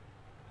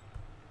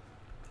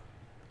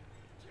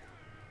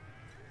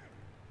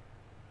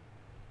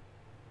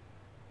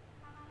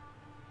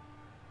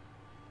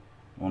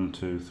 One,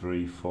 two,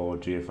 three, four,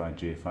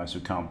 GFI, so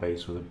we can't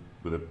base with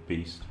a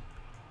beast.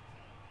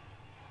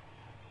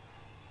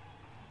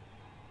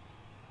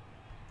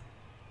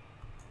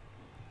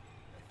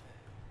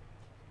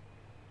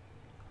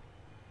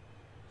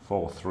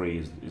 Four, three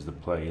is the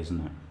play,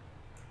 isn't it?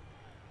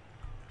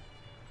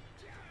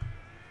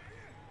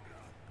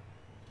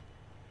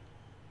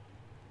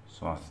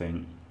 So I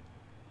think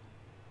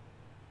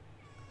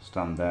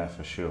stand there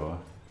for sure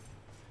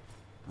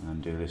and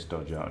then do this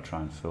dodge out to try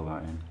and fill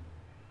that in.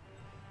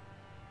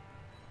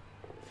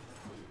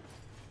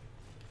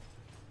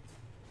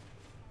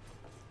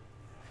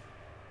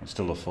 It's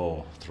still a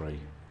 4-3. So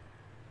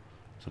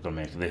I've got to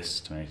make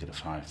this to make it a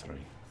 5-3.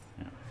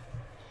 Yeah.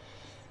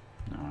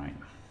 Alright.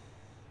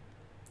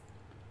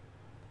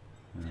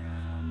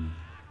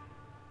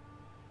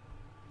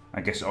 I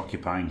guess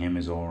occupying him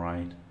is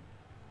alright.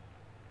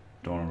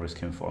 Don't want to risk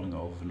him falling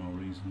over for no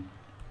reason.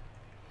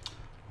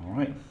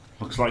 Alright,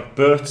 Looks like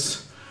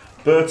BRETS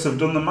have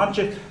done the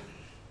magic.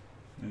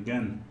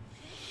 Again.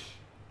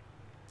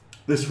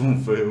 This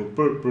won't fail.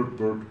 Bert.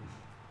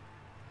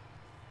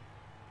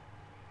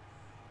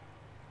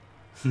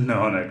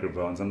 No,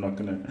 Necrobones. I'm not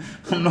gonna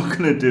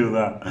do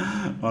that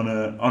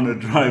on a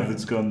drive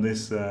that's gone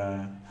this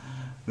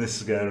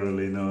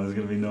scarily. No, there's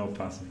gonna be no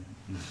passing.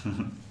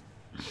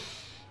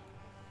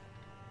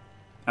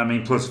 I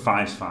mean, plus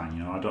 5's fine.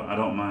 You know, I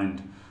don't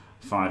mind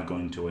 5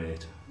 going to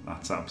 8.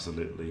 That's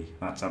absolutely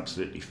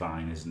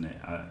fine, isn't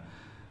it?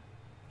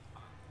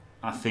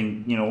 I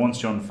think, you know,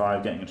 once you're on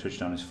 5, getting a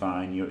touchdown is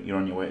fine. You're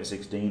on your way to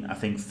 16. I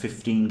think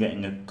 15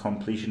 getting a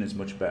completion is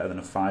much better than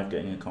a 5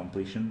 getting a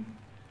completion.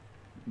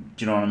 Do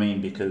you know what I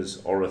mean?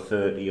 Because, or a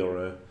 30 or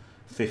a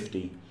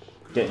 50,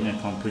 getting a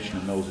completion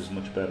in those is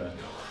much better.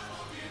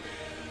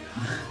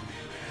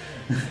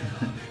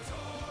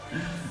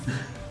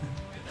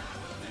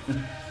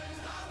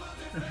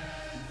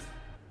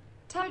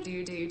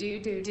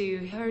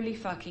 Do, holy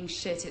fucking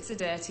shit, it's a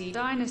dirty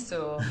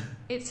dinosaur.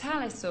 It's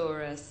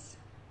Halosaurus.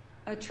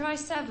 A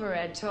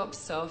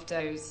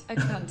Triceratopsoptos, a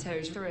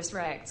Contosaurus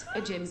rex,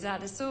 a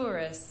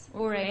Gymzadosaurus,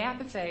 or a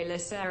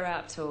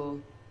Apophalociraptor.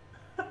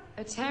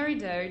 A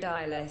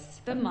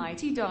Pteridodilus, the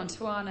mighty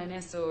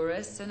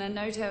Dontuananosaurus, and a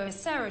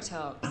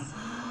Notoceratops.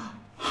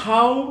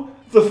 How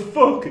the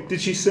fuck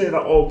did she say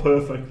that all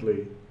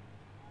perfectly?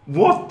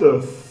 What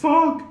the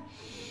fuck?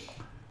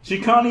 She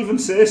can't even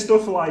say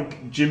stuff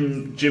like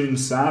Jim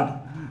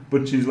sad,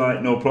 but she's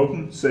like, no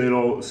problem, say it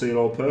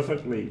all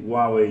perfectly.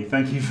 Wowee.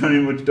 Thank you very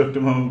much, Dr.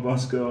 Mama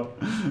Bosco.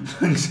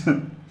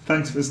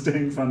 Thanks for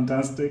staying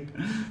fantastic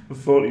for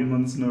 14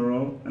 months in a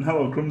row. And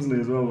hello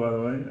Crumsley as well, by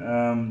the way.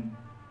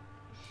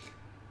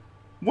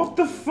 What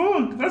the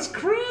fuck? That's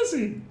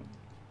crazy.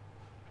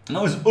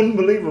 That was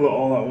unbelievable that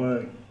all that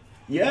worked.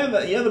 Yeah,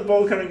 the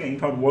ball carrying getting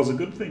pad was a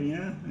good thing.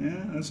 Yeah,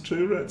 that's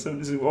true. Right, so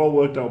it all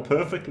worked out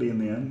perfectly in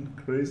the end,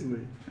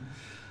 crazily.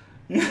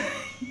 Yeah,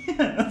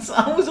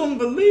 that was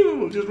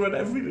unbelievable. Just read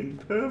everything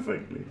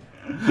perfectly.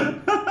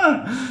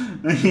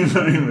 Thank you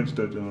very much,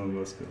 Dr.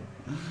 Malbosco.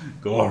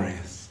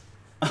 Glorious.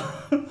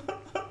 I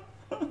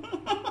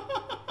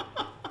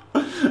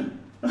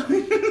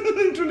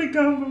literally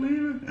can't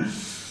believe it.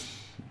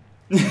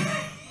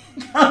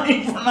 Can't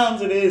even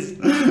pronounce it is.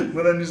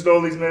 But then just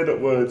all these made up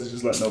words, it's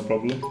just like, no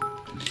problem.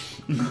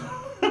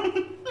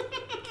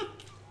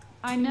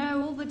 I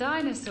know all the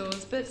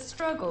dinosaurs but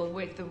struggle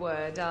with the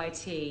word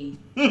IT.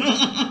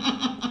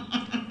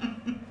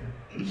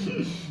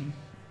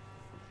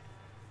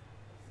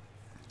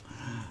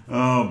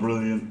 Oh,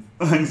 brilliant.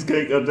 Thanks,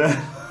 Cake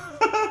Odette.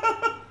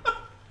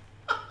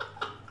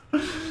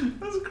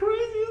 That's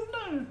crazy, isn't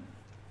it?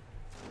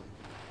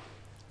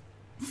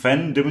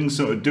 Fend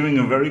doing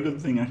a very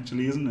good thing,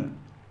 actually, isn't it?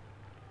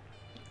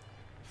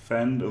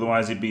 Fend,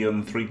 otherwise he'd be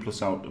on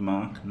 3+ out to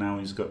mark. Now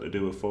he's got to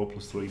do a 4+,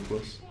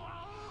 3+.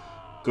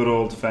 Good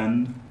old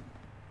Fend.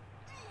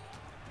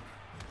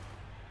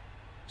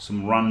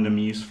 Some random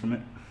use from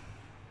it.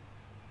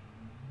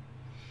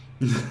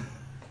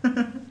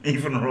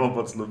 Even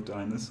robots love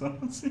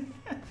dinosaurs.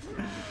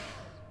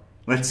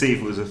 Let's see if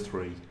it was a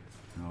 3.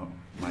 Oh,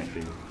 might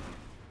be.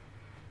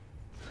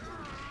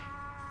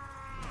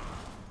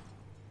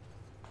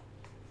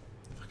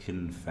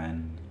 Fucking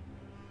Fend.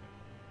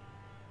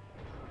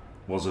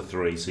 Was a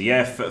 3. So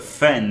yeah,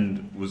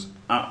 Fend was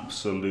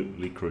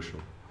absolutely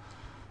crucial.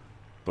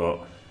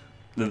 But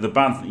the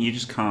bad thing, you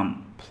just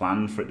can't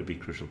plan for it to be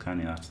crucial, can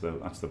you? That's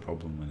the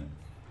problem with it.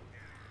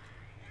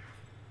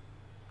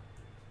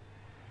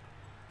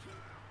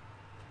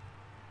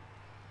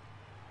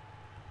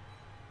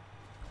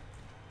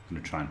 I'm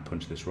gonna try and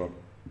punch this rod.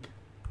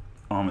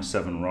 Armor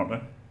 7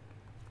 rotter.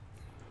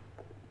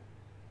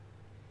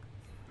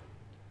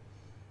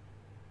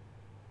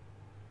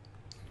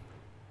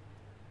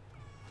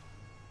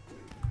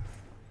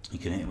 You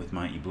can hit it with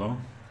Mighty Blow.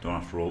 Don't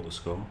have to roll to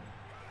score.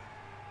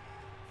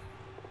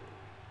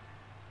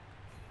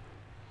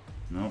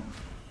 No.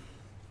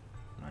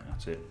 Right,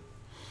 that's it.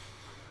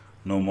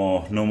 No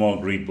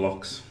more greed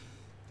blocks.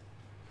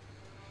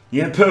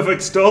 Yeah,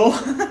 perfect stall.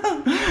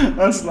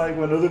 That's like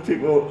when other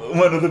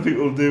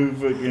people do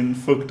fucking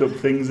fucked up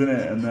things in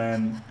it, and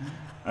then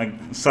I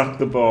sack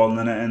the ball, and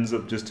then it ends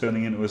up just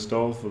turning into a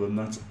stall for them.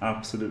 That's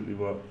absolutely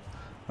what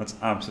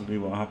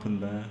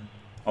happened there.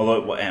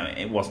 Although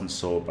it wasn't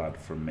so bad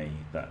from me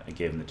that I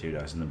gave him the 2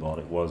 dice in the ball.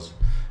 It was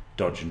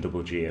dodge and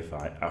double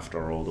GFI after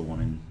I rolled a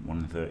 1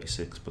 in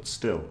 36, but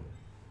still.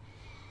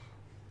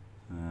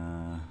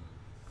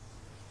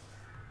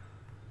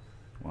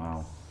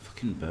 Wow,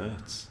 fucking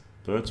BRETS.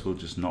 BRETS will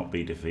just not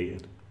be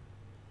defeated.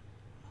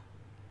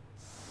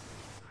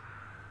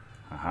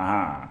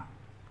 Haha.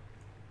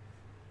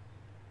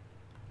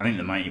 I think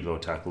the Mighty Blow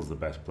tackle's the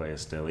best player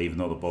still, even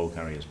though the ball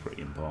carrier is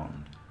pretty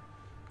important.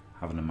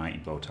 Having a Mighty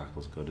Blow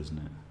tackle's good, isn't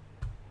it?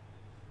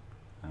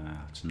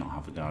 To not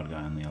have a guard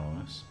guy on the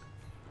LOS.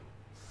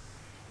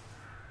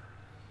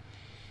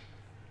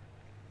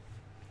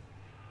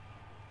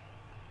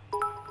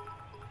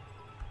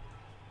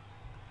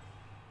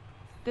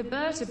 The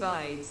Bert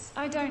abides.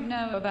 I don't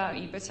know about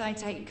you, but I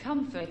take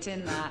comfort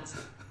in that.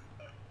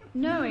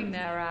 Knowing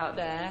they're out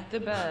there, the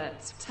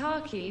Berts.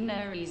 Tarkin,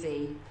 they're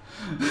easy.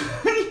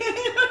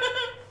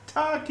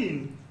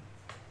 Tarkin!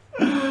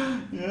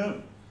 Yeah.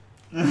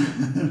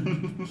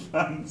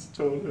 Thanks,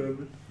 told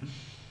Herbert.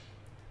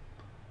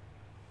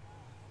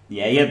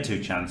 Yeah, he had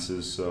 2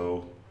 chances,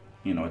 so,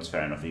 you know, it's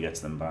fair enough he gets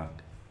them back.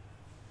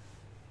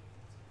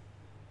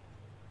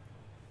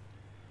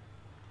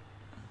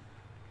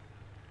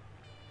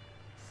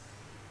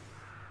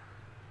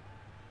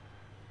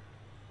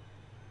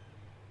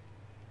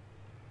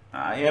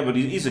 Yeah, but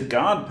he's a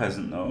guard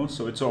peasant though,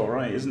 so it's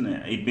alright, isn't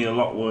it? He'd be a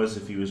lot worse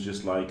if he was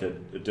just like a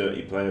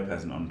dirty player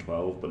peasant on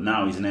 12, but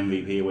now he's an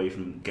MVP away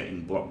from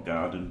getting block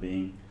guard and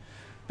being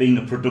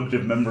a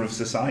productive member of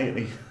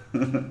society.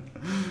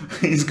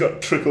 He's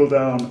got trickle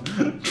down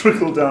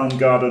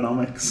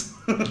gardonomics.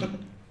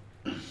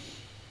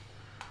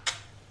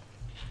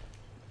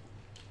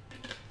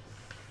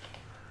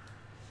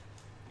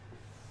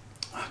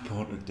 I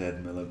bought a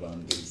dead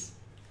Miliband.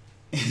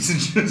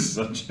 It's just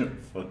such a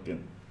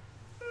fucking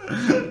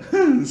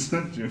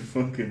such a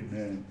fucking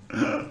name.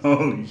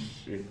 Holy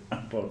shit, I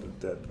bought a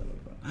dead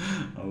Miliband.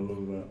 I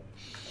love that.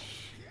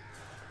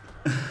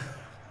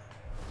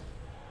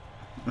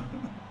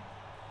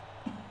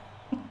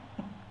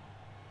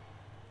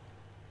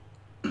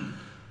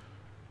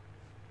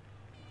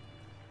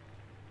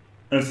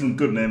 There's some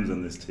good names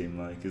on this team,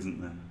 like, isn't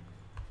there?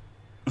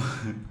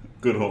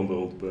 Good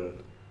old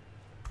bird.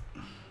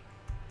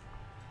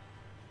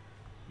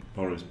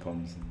 Boris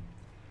Ponson.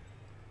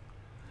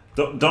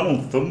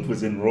 Donald Thump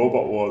was in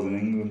Robot Wars in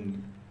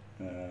England,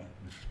 which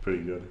was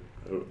pretty good.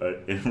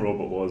 In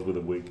Robot Wars with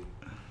a wig.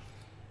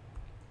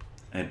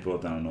 Head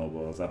brought down no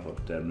balls. I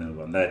put Dead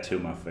Milburn. They're 2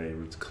 of my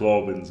favourites.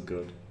 Corbin's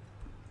good,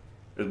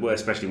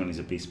 especially when he's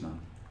a beastman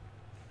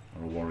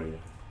or a warrior.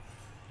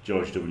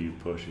 George W.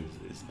 Push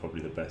is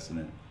probably the best in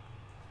it.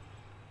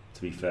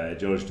 To be fair,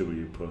 George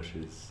W. Push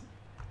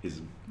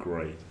is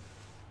great.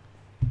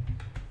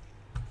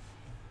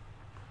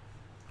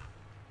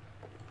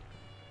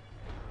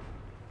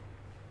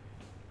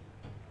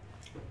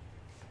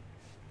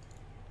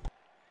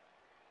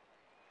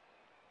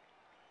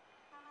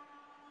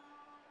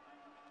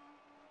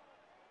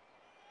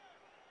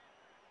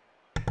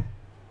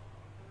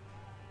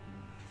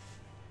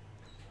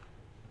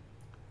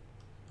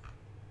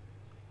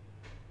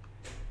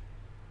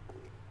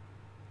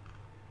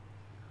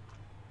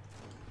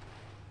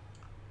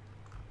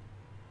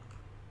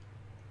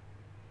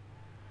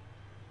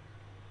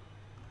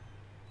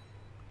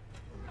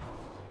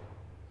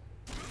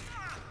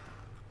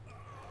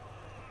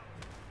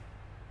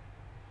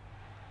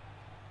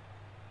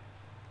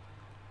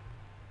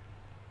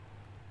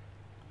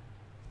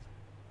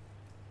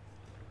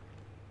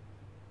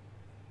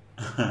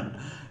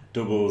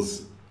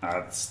 Doubles,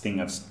 I'd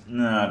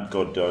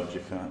go dodge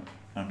if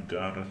I'd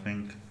guard, I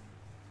think.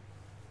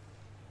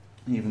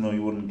 Even though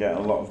you wouldn't get a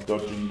lot of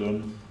dodging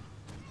done.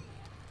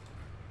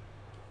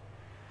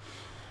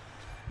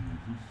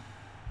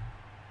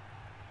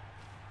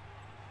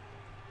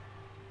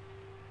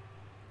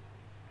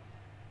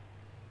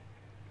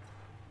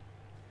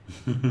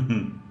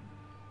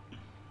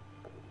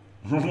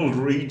 Ronald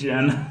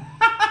regen.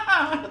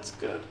 That's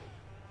good.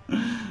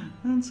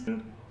 That's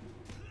good.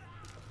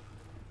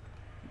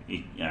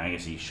 Yeah, I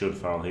guess he should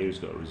foul here. He's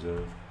got a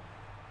reserve.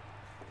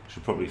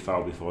 Should probably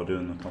foul before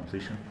doing the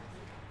completion.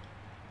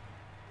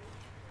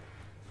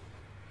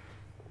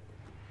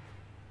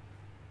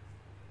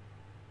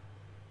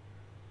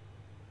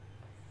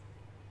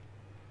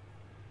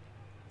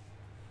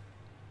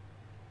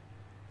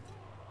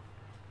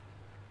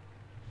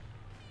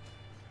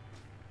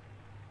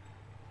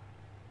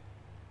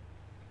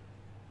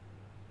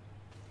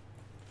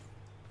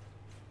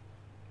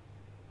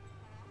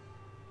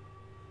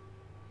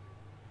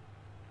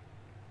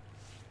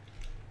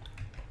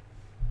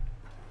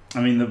 I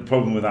mean, the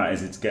problem with that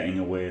is it's getting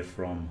away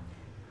from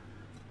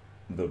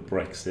the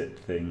Brexit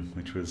thing,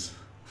 which was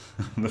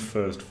the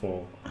first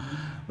 4.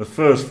 The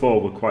first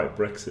 4 were quite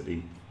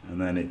Brexity, and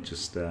then it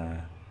just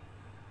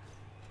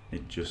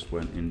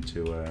went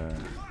into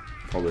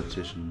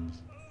politicians.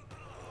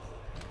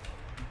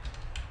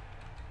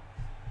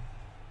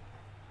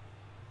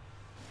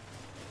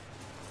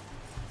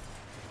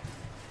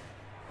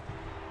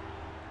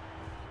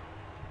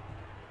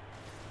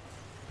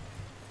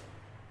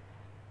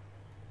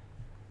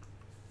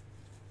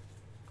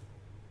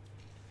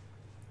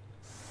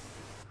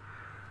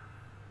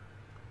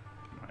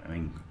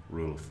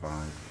 Rule of 5.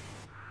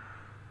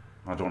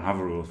 I don't have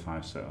a rule of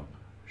 5 set up.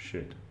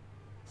 Shit.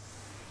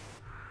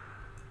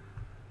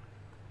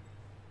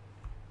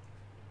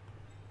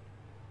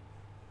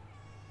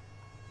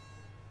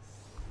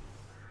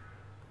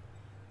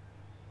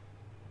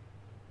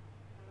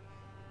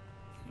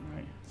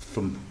 Right.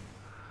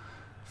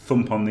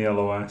 Thump on the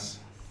LOS.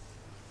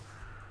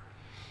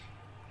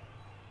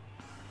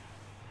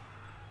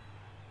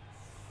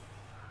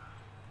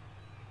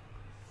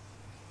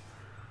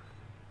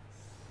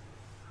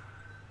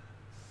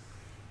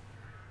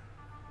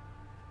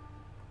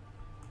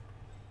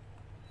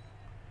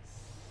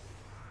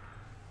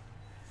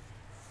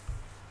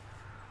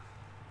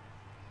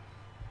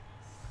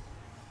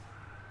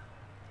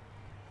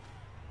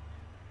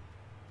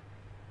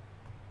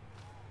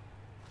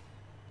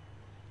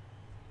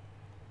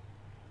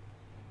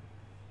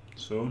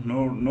 So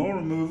no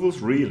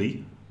removals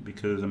really,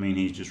 because I mean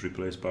he's just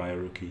replaced by a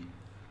rookie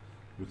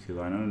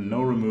liner.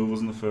 No removals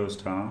in the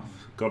first half.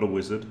 Got a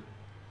wizard.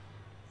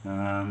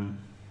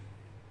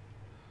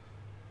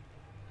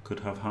 Could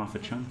have half a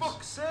chance. For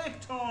fuck's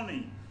sake,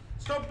 Tony!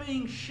 Stop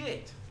being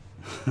shit!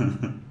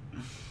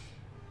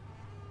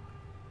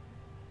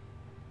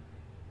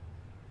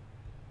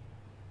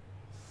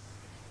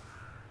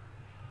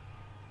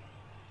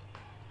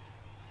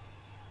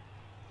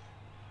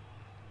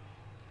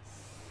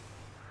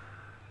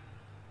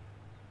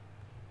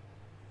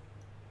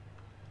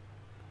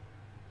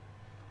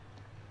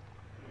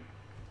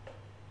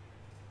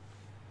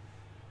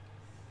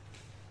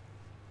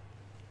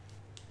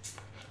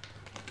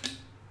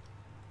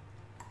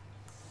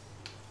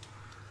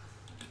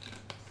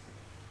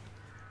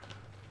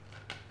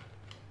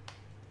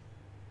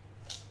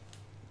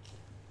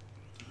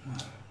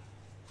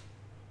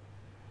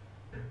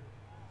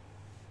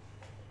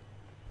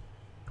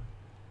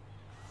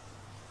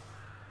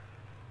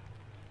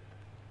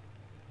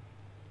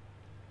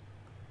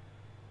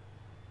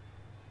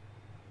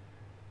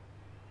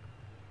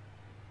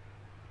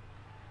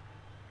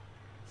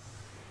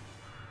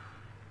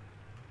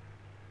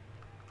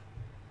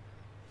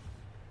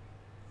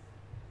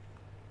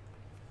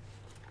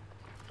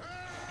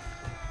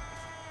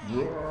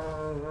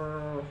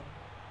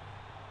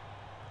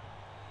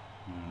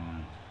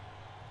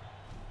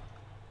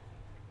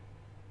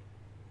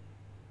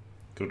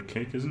 Good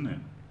kick, isn't it?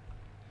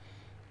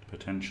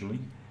 Potentially.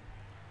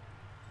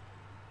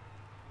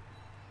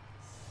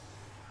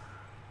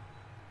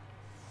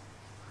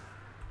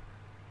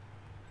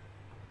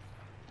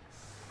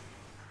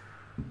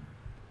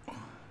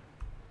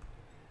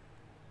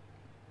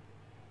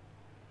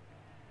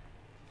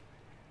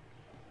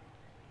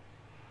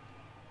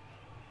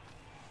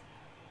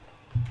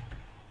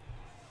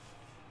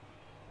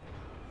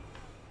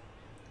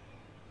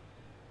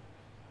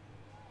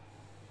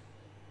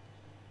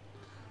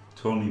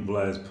 Tony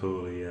Blair's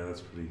poorly, yeah,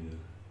 that's pretty good.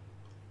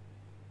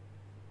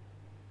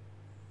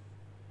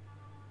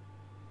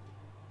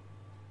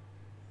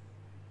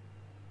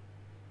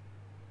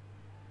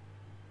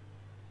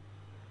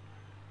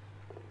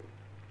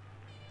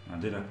 I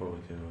did Apollo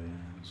kill,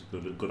 yeah. It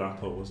was a good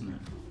Apollo, wasn't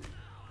it?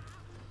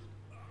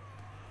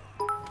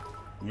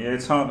 Yeah,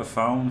 it's hard to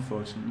foul,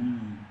 unfortunately.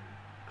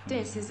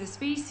 This is a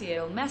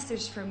special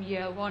message from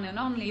your one and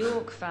only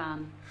Orc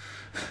fan.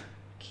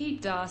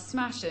 Keep da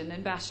smashin'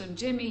 and bashin'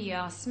 Jimmy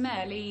ya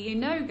smelly, you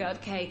know good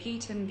cake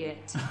eat and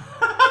git.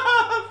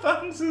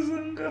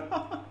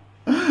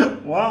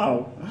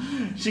 Wow.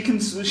 She can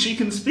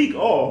speak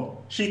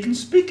all. She can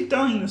speak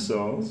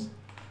dinosaurs.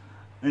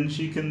 And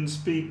she can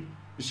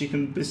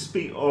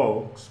bespeak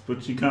orcs,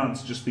 but she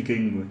can't just speak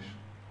English.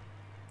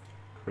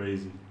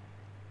 Crazy.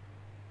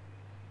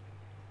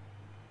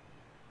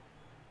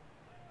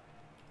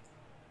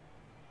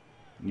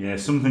 Yeah,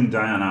 something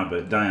Diane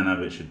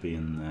Abbott should be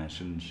in there,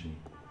 shouldn't she?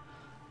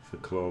 For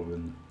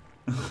Cloven.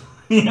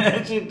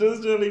 Yeah, she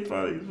does really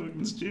funny. It's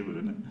fucking stupid,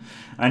 isn't it?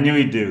 I knew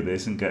he'd do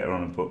this and get her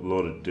on a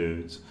load of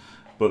dudes.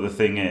 But the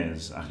thing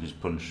is, I can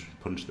just punch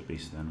the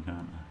beast then,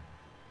 can't I?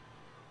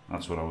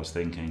 That's what I was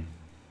thinking.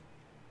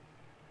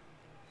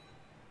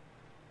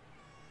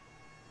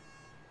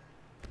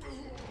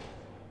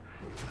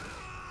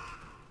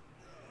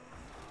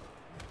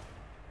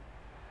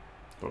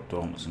 Got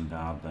Dauntless and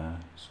Guard there,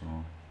 so...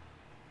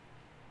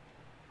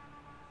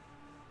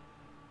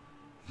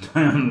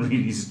 I'm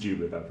really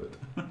stupid at it.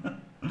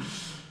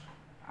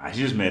 She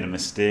just made a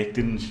mistake,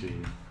 didn't she?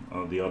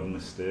 Or the odd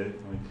mistake.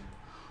 Like,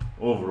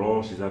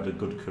 overall, she's had a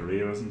good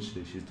career, hasn't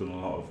she? She's done a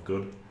lot of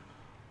good.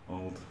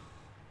 Old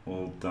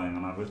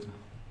Diane Abbott.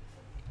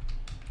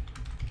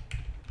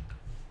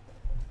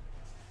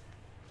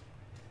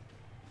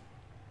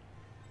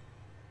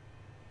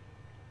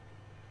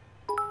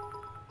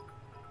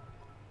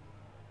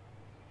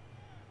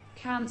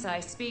 Can't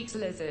I speak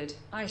lizard?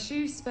 I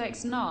shoe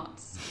specs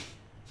knots.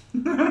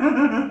 No,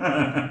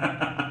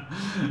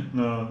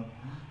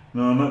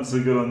 not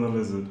so good on the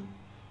lizard.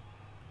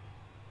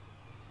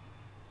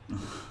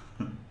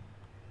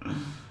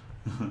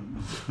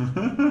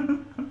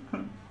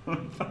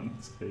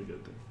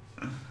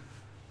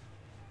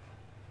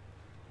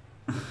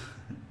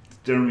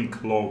 Jeremy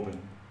Corbyn.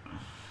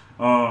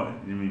 Oh,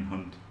 you mean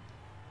Hunt?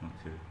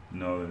 Okay,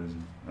 no, that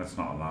isn't. That's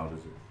not allowed,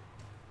 is it?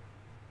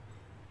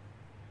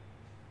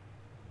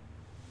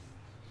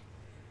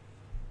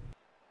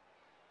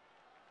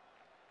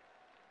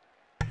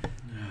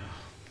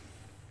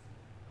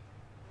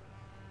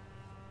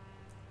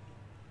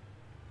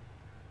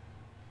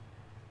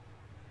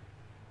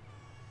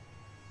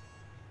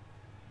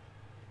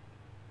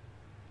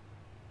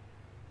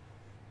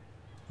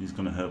 He's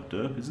going to help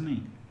Derp, isn't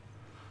he?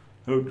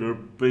 Help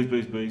Derp,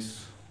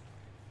 base.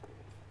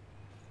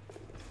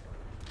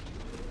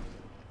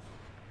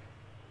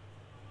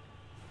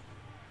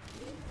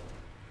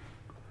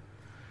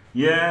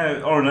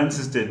 Yeah,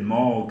 Orlensis did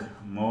Morg,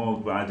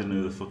 but I didn't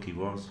know who the fuck he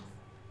was.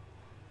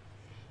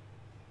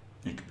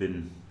 Ich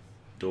bin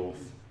doof.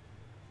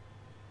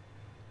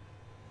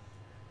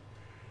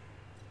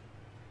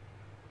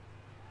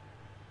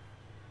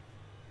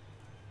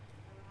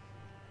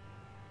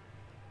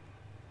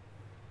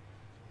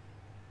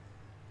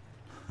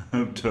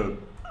 Hooked up.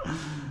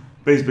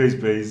 Base, base,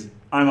 base.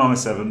 I'm armor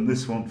 7.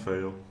 This won't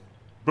fail.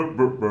 Burp,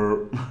 burp,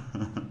 burp.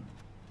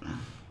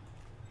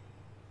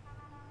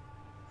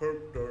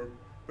 Herp derp,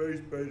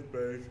 base, base,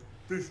 base.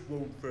 This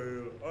won't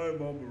fail.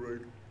 I'm armor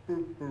 8.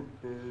 Burp,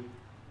 burp, burp.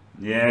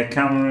 Yeah,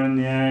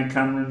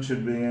 Cameron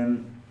should be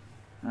in.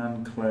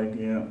 And Clegg,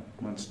 yeah,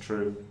 that's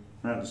true.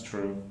 That's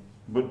true.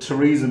 But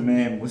Theresa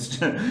May was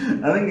just,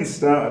 I think it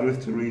started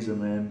with Theresa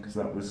May because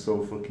that was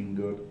so fucking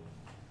good.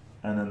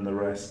 And then the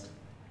rest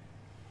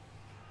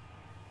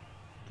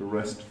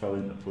fell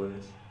into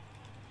place.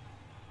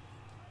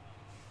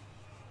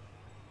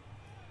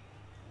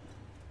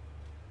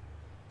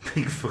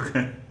 Big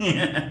fucker.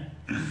 Yeah.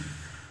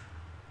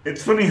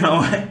 It's funny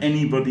how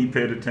anybody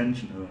paid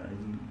attention to that,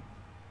 isn't it?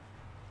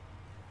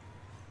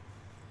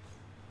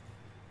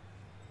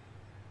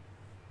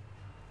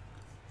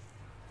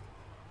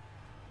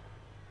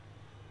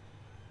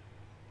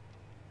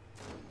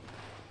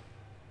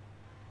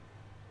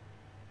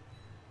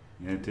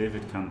 Yeah,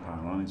 David can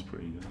pile on, he's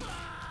pretty good.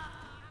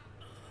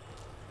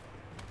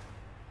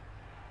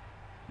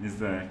 Is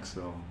there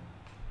XO?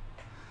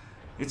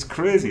 It's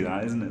crazy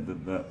that, isn't it?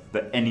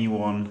 That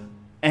anyone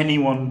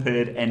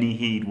paid any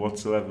heed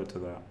whatsoever to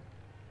that.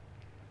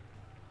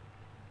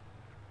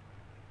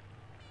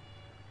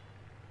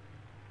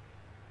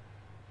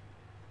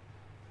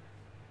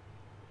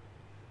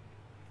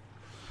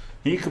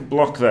 He could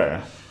block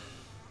there.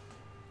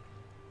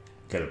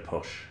 Get a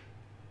push.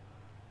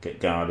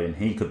 Get guard in.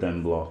 He could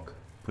then block.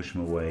 Push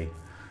him away.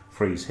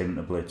 Freeze him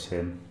to blitz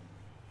him.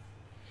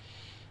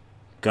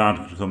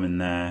 Guard could come in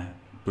there.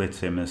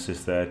 Blitz him,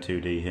 assist there,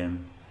 2D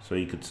him. So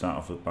he could start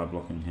off by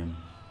blocking him.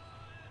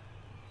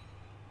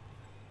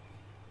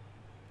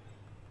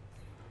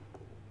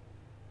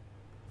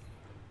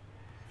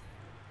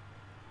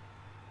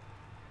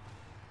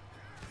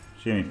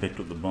 Jimmy picked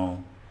up the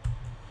ball.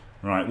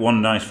 Right,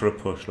 1 dice for a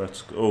push.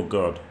 Let's go. Oh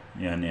god.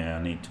 Yeah.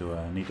 I need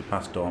to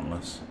pass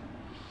Dauntless.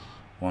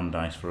 1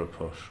 dice for a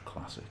push.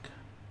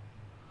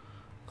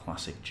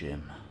 Classic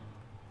Jim.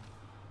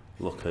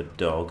 Look at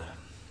dog.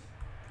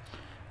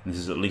 This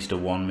is at least a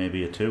 1,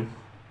 maybe a 2.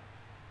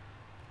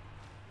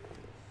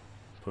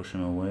 Push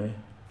him away.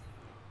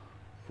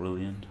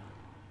 Brilliant.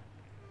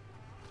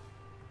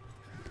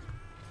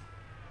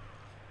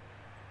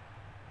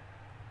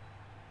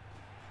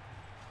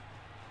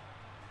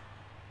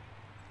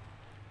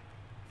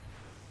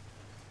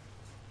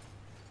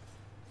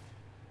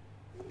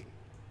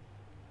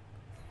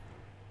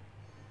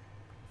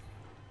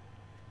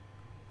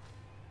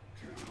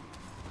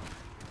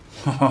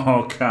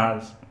 Oh,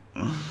 Kaz.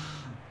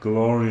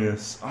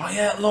 Glorious. Oh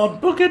yeah, Lord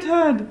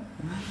Buckethead.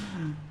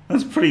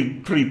 That's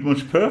pretty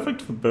much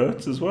perfect for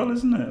BRETS as well,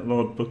 isn't it?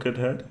 Lord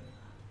Buckethead.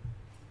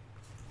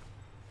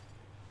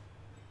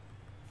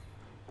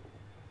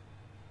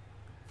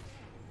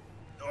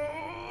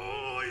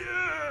 Oh,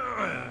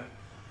 yeah!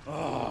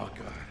 Oh, Oh,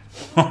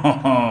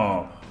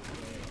 God.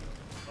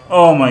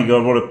 oh my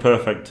god, what a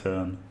perfect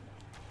turn.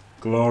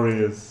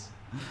 Glorious.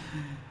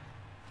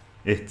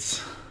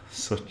 It's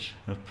such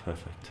a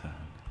perfect turn.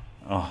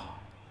 Oh.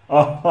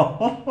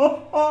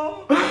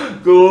 Oh,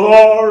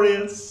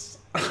 glorious.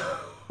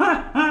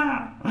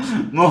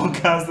 More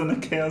Kaz than a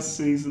Chaos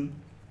season.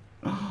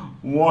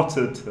 What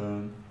a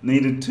turn.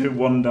 Needed 2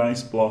 1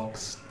 dice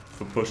blocks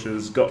for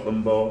pushers. Got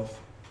them both.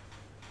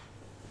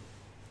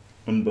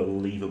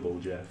 Unbelievable,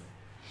 Jeff.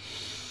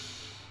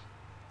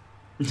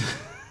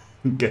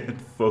 Get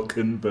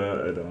fucking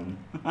Berted on.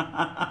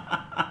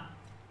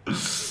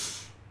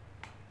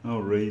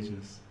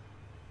 Outrageous.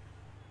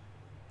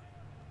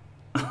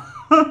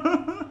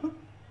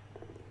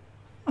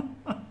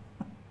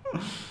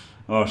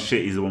 Oh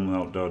shit, he's the one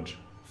without dodge.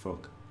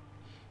 Fuck.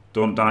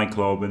 Don't die,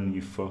 Clawbin,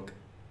 you fuck.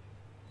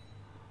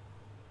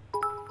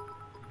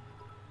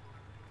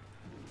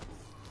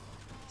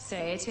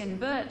 Say it in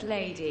Bert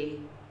Lady.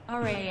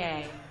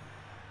 RAA.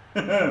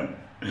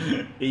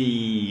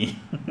 Eee.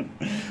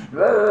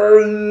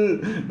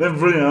 They're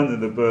brilliant, aren't they,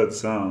 the bird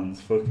sounds?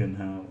 Fucking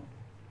hell.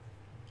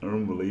 They're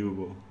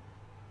unbelievable.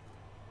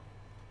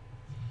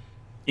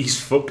 He's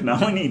fucked now,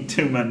 I need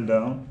 2 men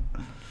down.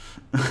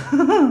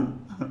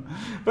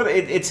 But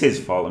it's his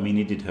fault. I mean,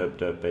 he did herp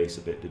dirt base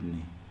a bit, didn't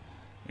he?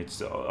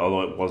 It's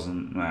although it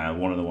wasn't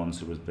one of the ones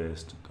who was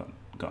based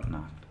got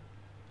knocked.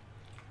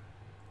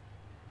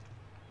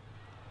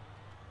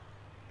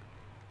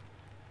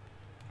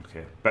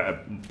 Okay,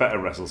 better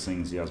wrestle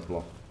things he has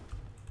block.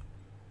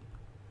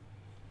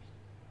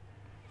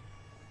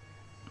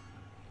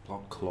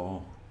 Block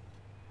claw.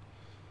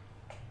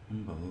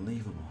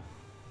 Unbelievable.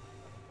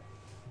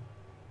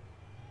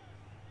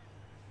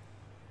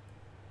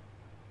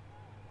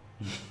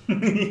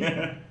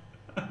 Yeah.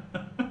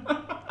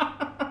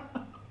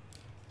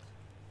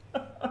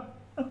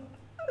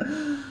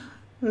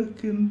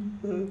 Fucking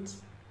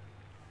hurts.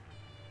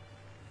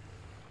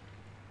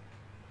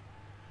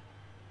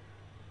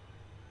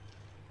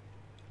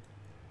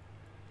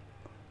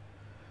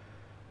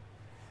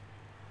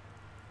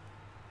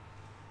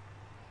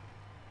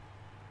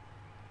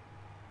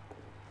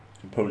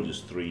 Should probably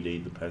just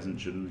 3D the peasant,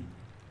 shouldn't he?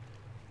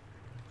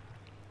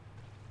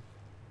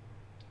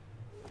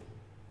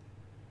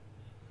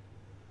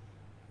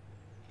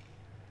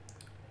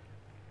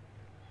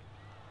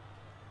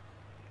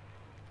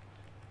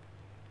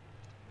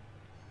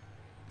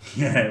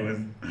 Yeah, it was.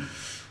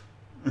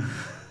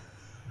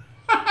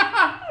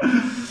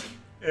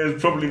 It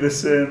was probably the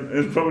same.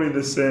 It was probably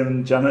the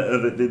same janitor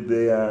that did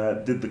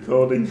the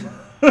coding.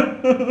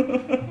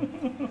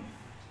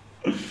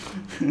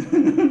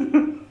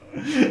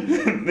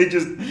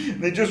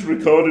 they just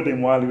recorded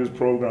him while he was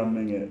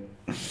programming it.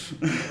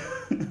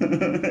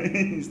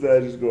 He's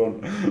there just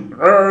going.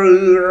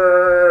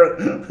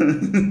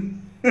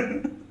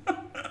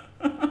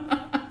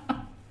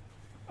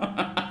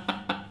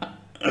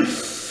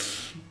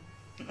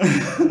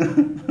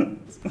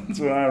 That's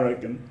what I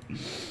reckon.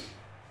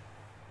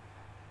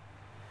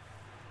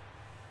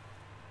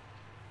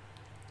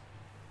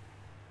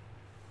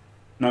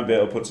 Might be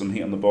able to put some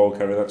heat on the ball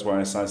carrier, that's why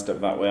I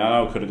sidestepped that way. I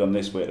know I could have gone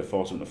this way to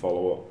force him to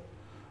follow up.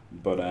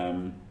 But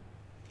I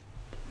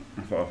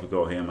thought if we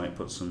go here I might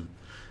put some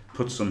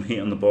heat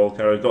on the ball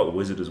carrier. I've got the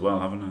wizard as well,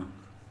 haven't I?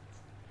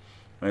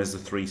 There's the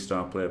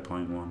 3-star player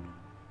 .1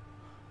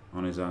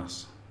 on his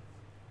ass.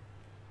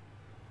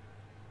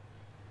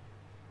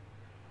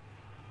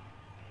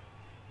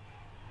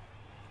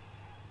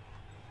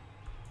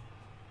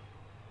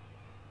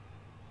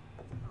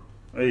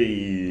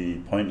 Hey,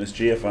 pointless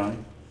GFI.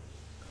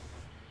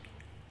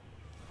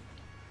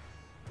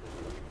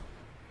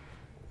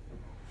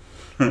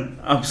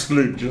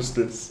 Absolute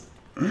justice.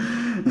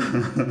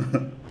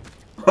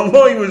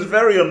 Although he was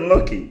very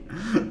unlucky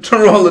to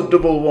roll a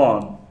double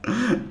 1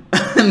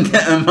 and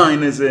get a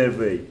minus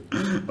AB.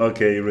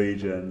 Okay,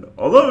 regen.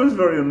 Although it was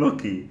very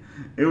unlucky,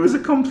 it was a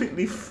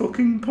completely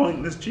fucking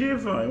pointless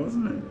GFI,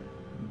 wasn't it?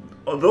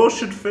 Oh, those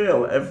should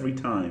fail every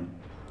time.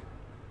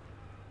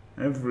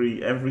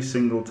 Every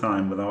single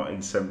time without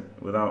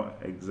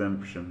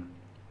exemption.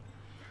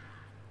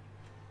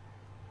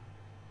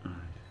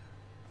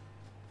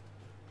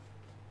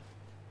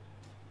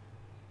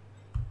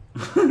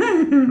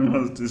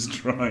 Was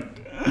destroyed.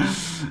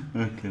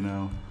 Okay,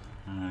 now.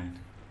 Alright.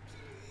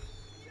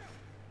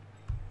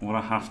 What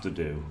I have to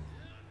do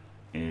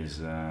is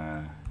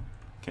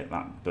get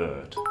that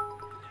bird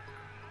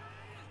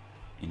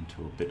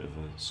into a bit of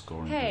a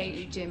scoring Hey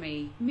position.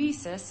 Jimmy,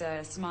 Misa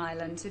sir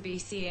smiling to be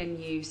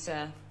seeing you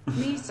sir.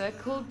 Misa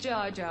called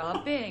Jar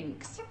Jar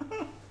Binks.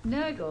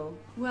 Nurgle,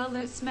 well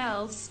that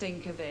smells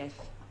stink of if.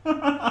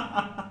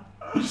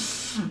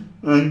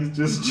 Thanks,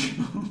 just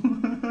chill.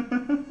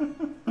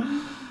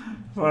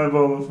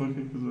 Fireball the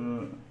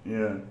fucking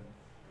yeah.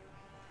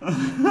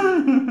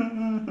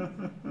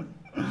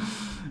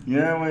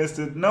 Yeah,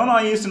 wasted. No,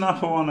 I used an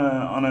apple on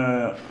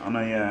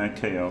a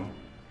KO,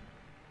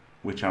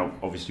 which I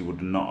obviously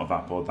would not have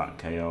appoed that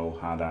KO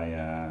had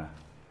I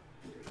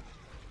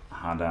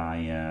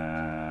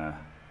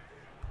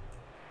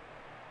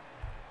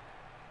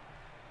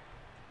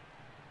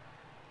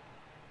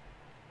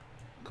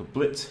could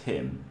blitz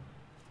him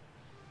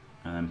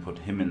and then put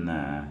him in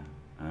there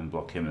and then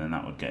block him, and then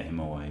that would get him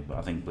away. But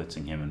I think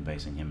blitzing him and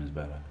basing him is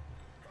better.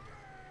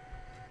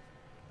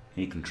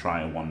 He can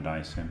try to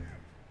 1-dice him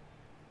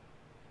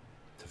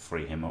to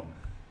free him up.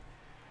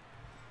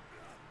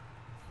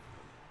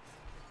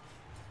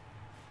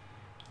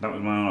 That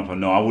was my own apple.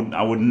 No,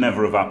 I would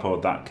never have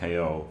appoed that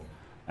KO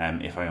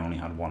if I only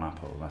had one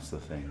apple. That's the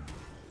thing.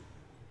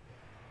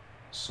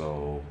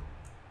 So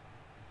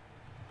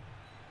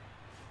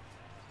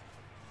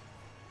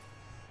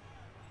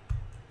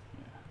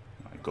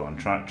go on,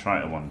 try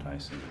to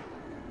 1-dice him.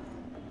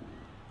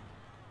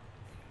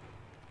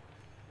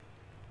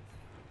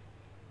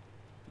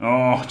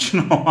 Oh, do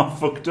you know, I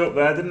fucked up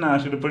there, didn't I? I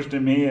should have pushed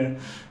him here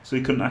so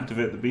he couldn't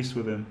activate the beast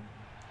with him.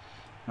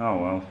 Oh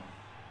well.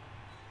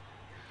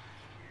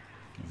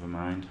 Never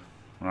mind.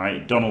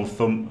 Right, Donald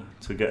Thump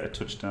to get a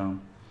touchdown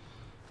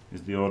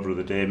is the order of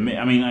the day.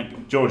 I mean,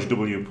 like, George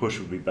W. push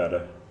would be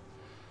better.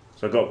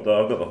 So I've got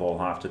the whole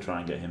half to try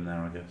and get him there,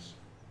 I guess.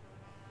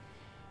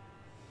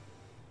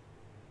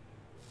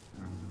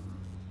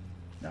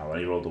 No, well,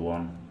 he rolled a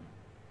 1.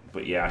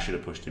 But yeah, I should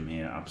have pushed him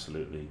here.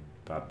 Absolutely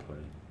bad play.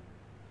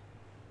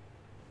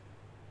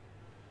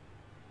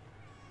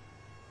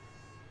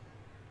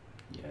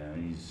 Yeah,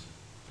 he's...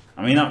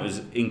 I mean, that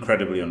was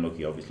incredibly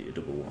unlucky, obviously, a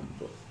double 1.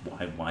 But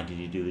why did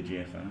he do the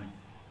GFI?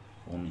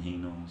 Only he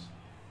knows.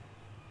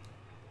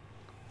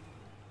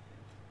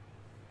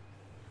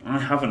 I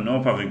haven't, no,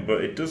 Pavik,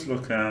 but it does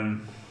look... I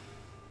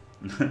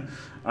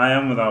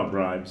am without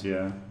bribes,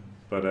 yeah.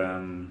 But...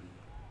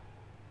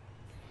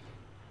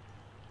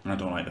 I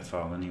don't like the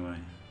foul anyway.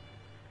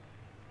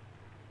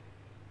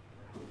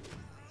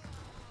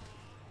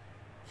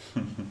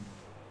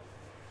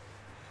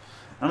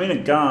 I mean,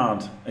 a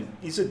guard.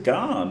 He's a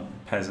guard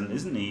peasant,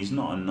 isn't he? He's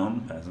not a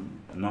non-peasant,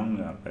 a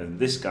non-guard peasant.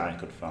 This guy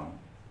could foul.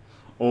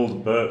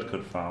 Old Bert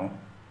could foul.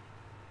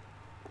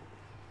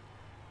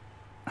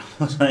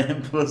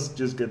 Plus,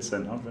 just get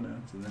sent off in it.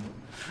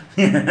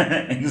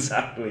 Yeah,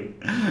 exactly.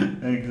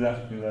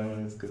 Exactly. That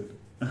one is good.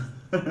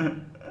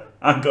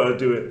 I got to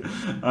do it.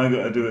 I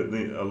got to do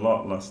it a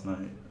lot last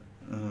night.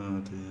 Oh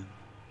dear.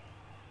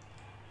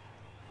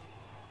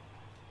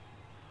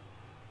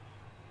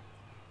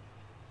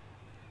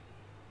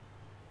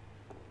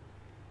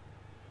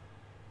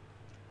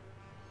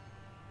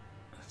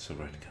 That's a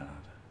red card.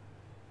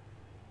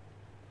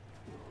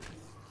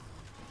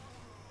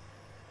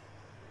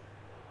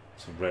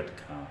 It's a red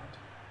card.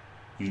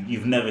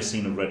 You've never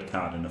seen a red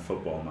card in a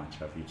football match,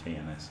 have you,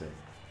 TNSA?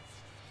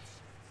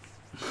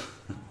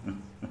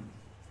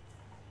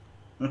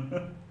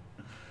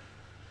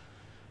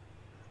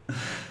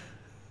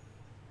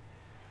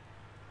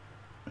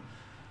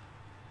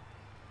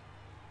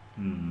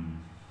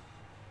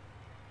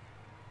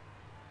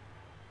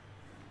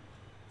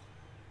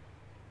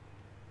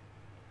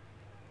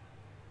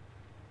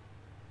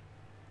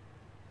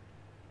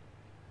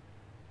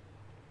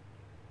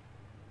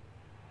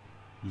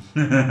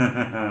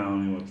 I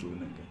only watch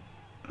Lineker.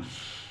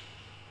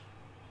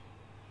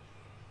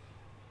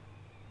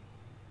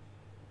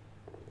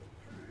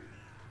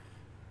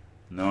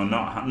 No,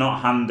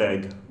 not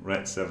Handegg,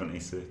 Ret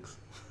 76.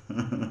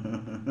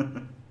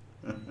 No,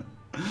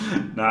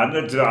 I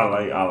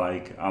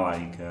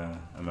like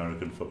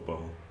American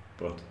football,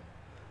 but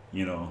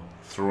you know,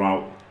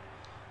 throughout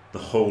the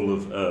whole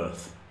of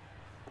Earth,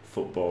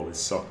 football is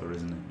soccer,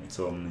 isn't it?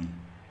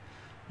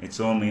 It's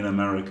only in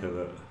America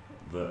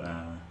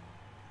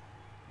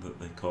that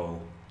they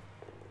call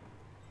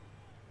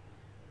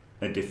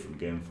a different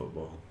game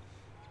football.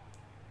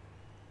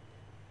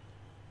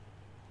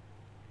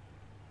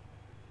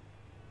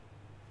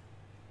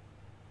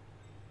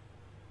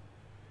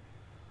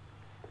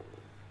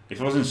 If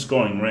I was in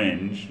scoring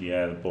range,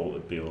 yeah, the ball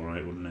would be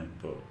alright, wouldn't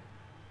it? But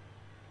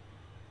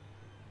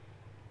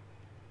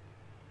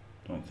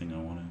don't think I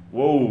want to.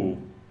 Whoa!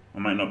 I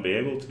might not be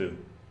able to.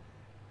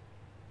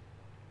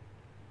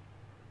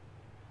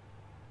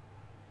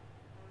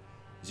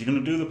 Is he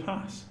going to do the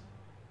pass?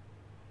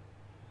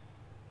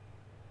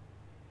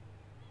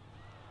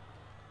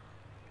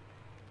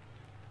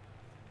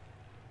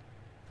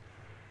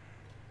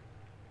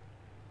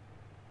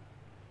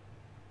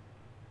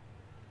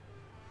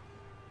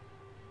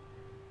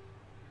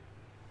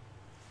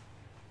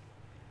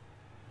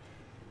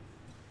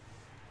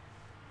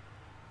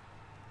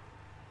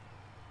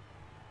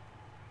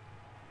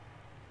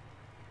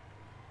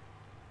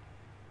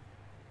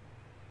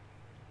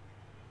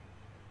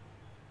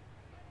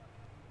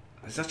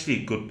 It's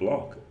actually a good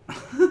block.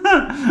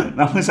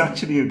 That was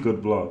actually a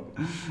good block.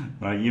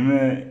 Right, you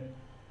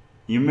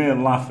may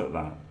laugh at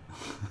that.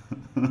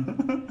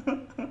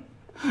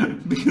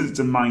 Because it's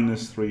a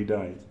 -3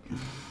 dice.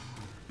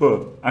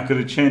 But I could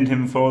have chained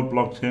him forward,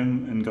 blocked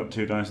him, and got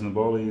 2 dice on the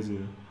ball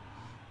easier.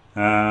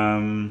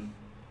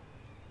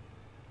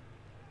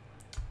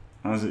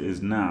 As it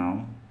is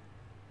now,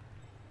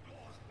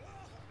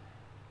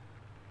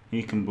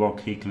 he can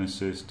block, he can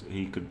assist,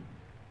 he could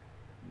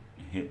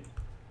hit.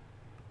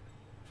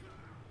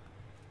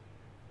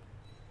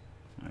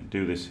 Right,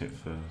 do this hit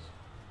first.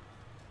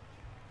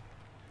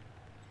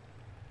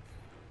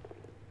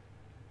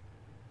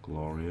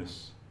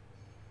 Glorious.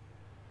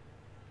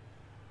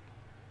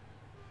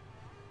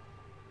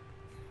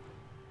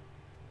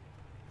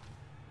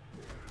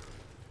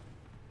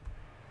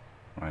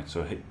 Right,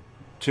 so hit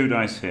 2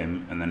 dice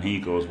him, and then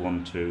he goes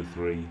 1, 2,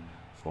 3,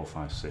 4,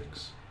 5,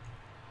 6.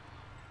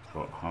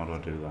 But how do I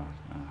do that?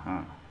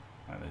 Aha,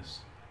 like this.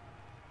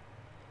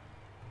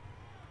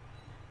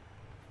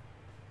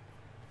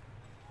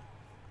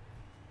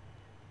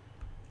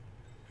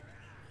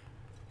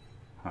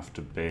 Have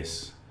to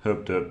base,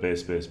 hope to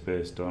base,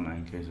 don't I,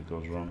 in case it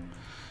goes wrong.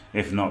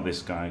 If not,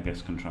 this guy, I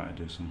guess, can try to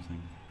do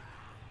something.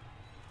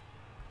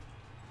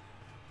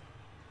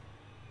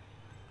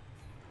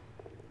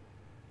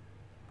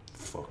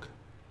 Fuck.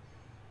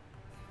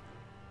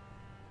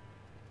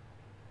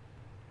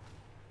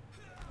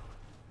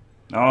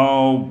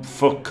 Oh,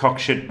 fuck,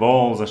 cockshit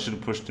balls. I should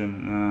have pushed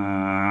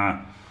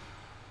him.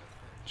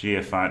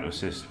 GFI to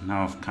assist.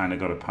 Now I've kind of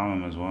got to power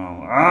him as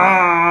well.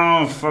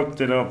 Oh,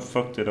 fucked it up.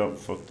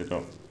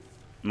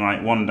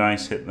 Right, 1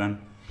 dice hit then.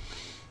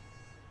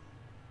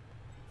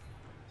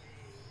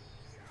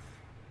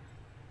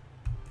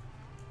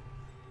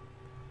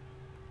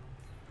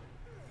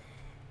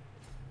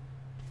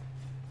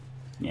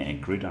 Yeah,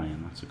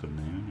 Gridiron, that's a good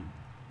name, isn't it?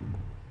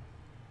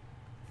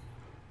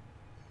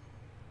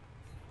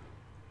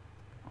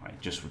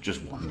 Alright, just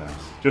 1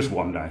 dice. Just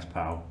 1 dice,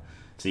 pal.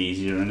 It's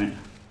easier, isn't it?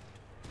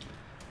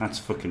 That's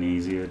fucking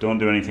easier. Don't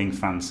do anything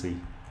fancy.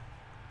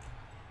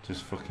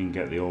 Just fucking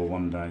get the old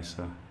 1 dice.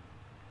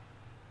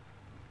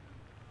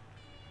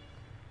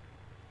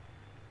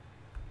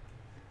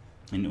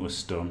 Into a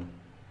stun.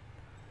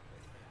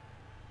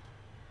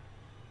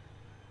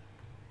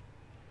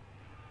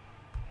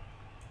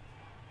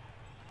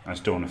 I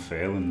just don't want to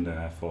fail and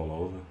fall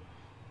over.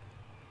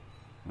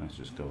 Let's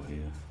just go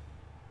here.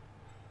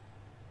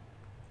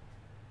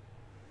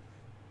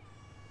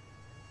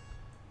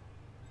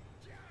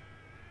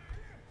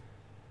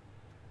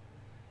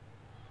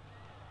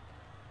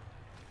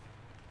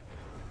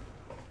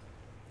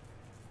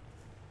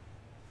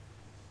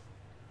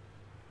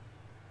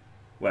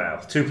 Well,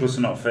 2+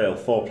 to not fail,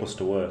 4+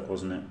 to work,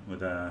 wasn't it?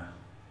 With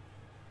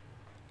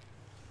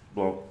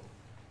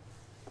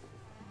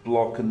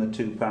block and the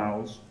 2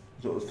 pals.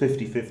 So it was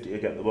 50-50 to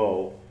get the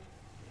ball.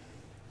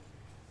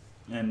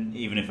 And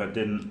even if I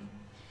didn't,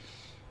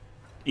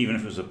 even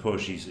if it was a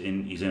push, he's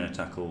in a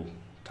tackle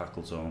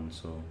zone,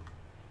 so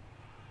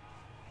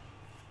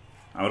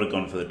I would have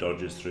gone for the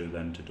dodges through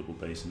then to double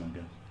base him, I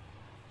guess.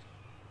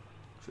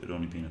 If it had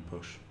only been a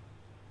push.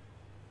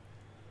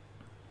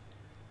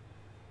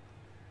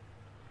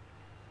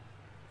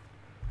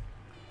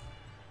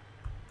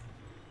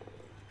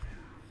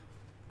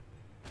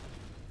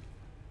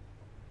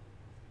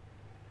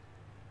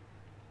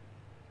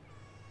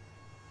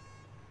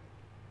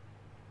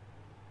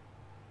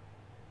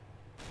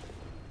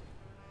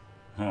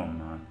 Oh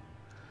man,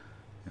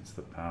 it's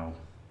the POW.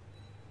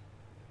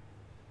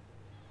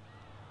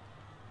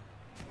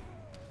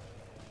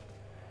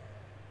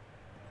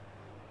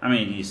 I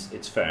mean,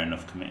 it's fair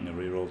enough committing a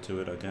reroll to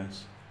it, I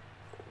guess.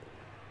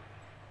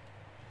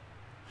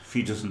 If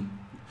he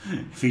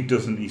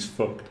doesn't, he's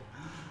fucked.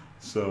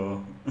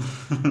 So.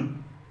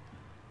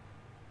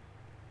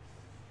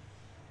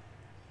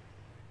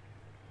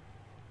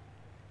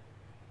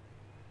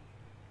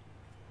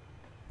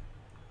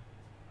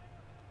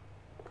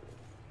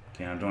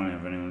 Okay, I don't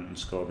have anyone who can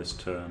score this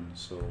turn,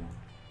 so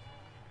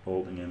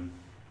holding him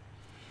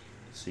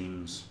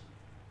seems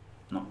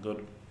not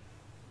good.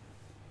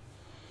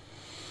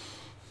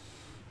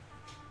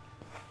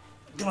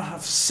 Gonna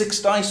have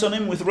 6 dice on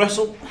him with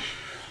wrestle,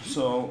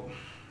 so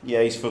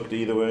yeah, he's fucked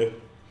either way.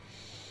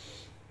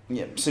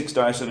 Yep, 6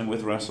 dice on him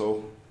with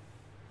wrestle,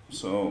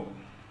 so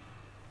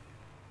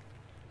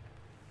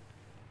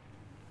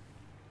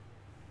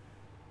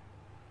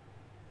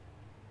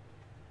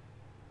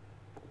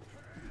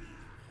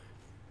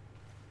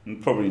I'm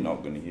probably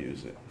not going to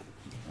use it.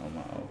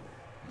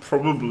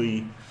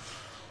 Probably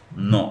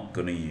not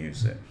going to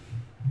use it.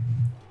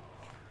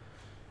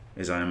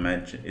 As I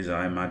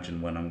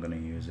imagine when I'm going to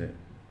use it,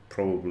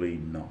 probably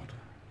not.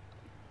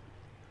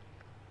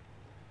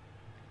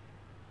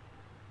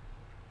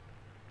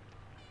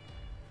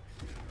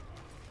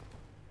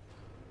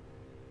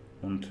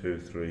 One, 2,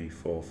 3,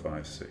 4,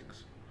 5,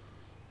 6.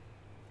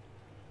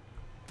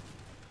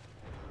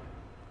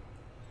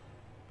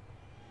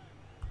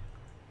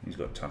 He's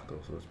got tackle,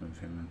 so let's move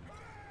him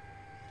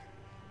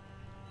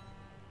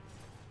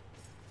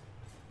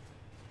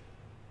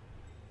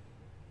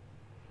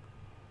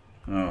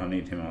in. Oh, I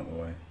need him out of the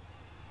way.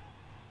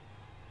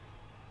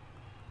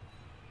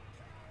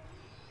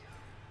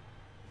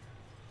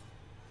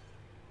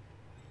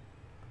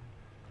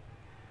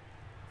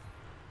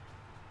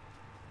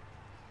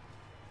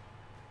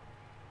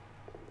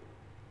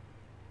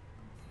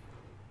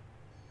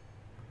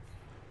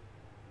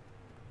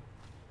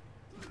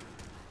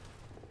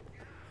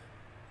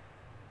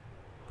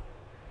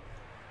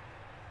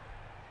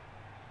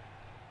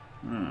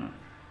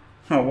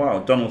 Oh wow,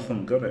 Donald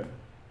Thumb got it.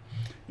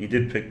 He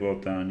did pick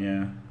both down,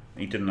 yeah.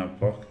 He didn't have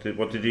block.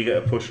 Did he get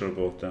a push or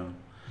both down?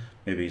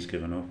 Maybe he's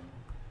given up.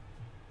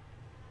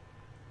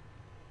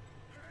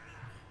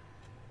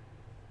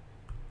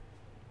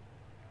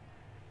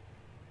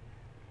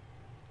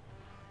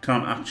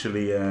 Can't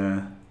actually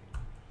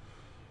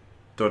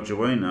dodge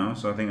away now,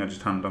 so I think I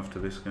just hand off to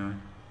this guy.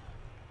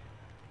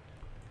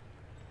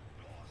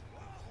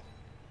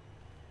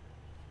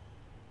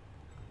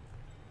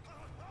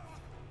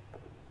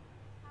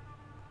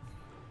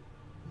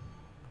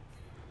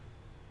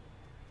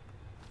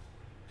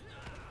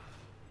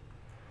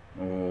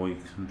 Oh, you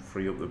can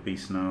free up the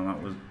beast now.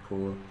 That was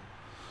poor.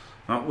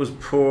 That was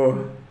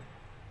poor.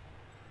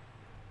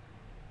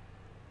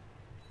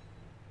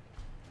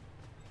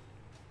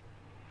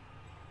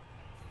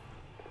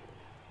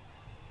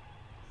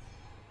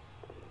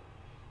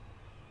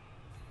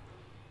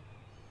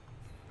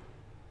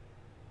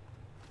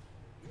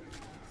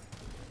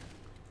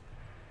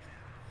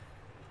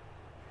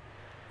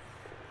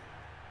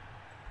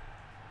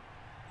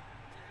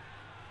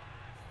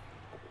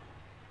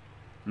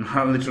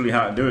 I literally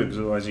had to do it because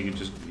otherwise you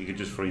could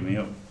just free me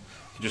up. You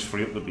could just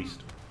free up the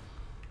beast.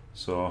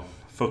 So I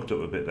fucked up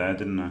a bit there,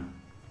 didn't I?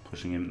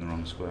 Pushing him in the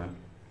wrong square.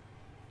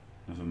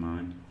 Never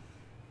mind.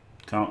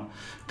 Can't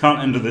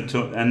end of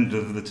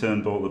the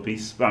turn bolt the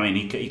beast. I mean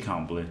he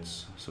can't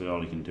blitz, so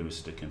all he can do is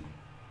stick him.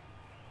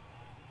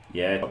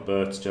 Yeah, got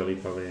Bert's jelly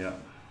probably, yeah.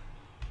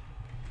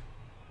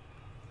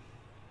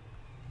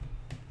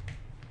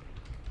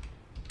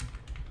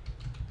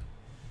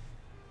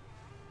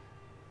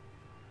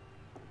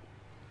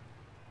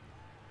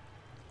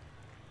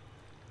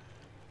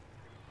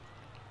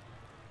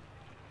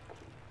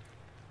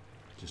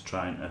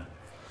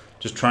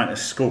 Just trying to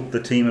sculpt the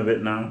team a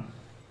bit now.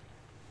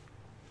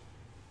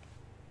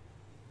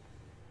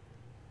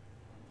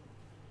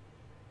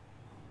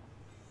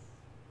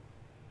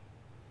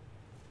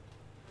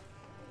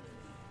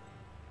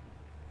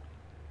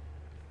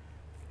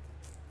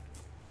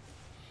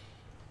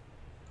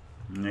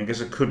 I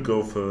guess I could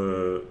go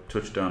for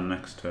touchdown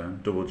next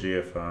turn, double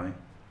GFI,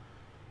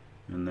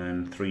 and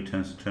then 3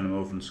 turns to turn him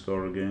over and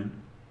score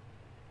again.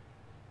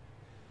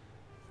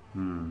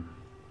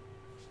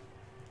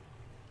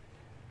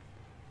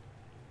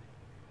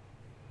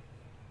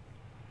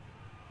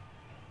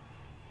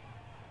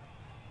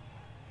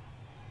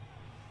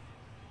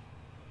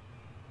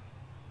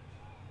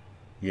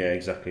 Yeah,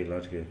 exactly,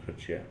 logical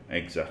crutch, yeah.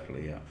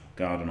 Exactly, yeah.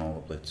 Guard on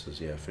all the blitzers,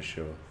 yeah, for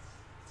sure.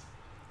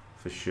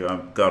 For sure.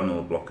 I'm guarding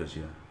all the blockers,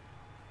 yeah.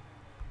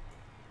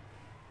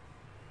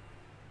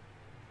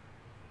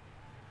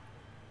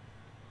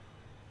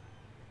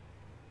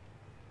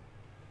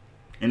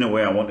 In a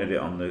way, I wanted it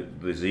on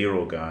the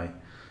 0 guy,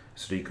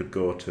 so he could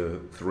go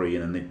to 3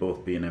 and then they'd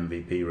both be in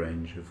MVP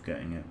range of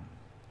getting it.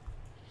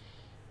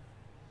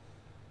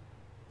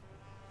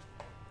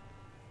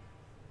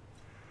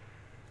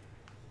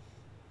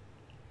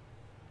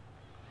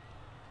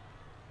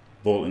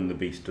 Bolting the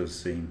Beast does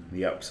seem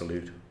the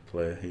absolute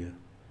player here.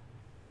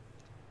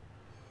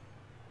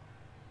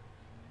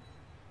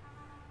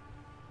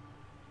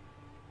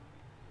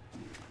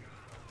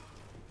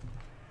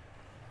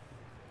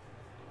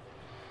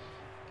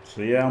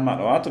 So yeah,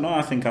 I don't know.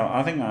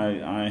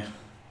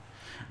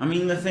 I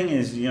mean, the thing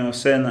is, you know,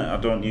 saying that I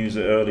don't use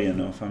it early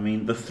enough. I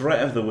mean, the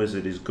threat of the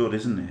wizard is good,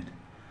 isn't it?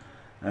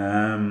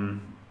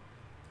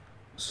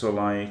 So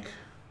like,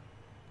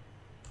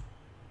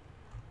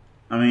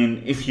 I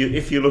mean, if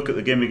you look at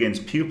the game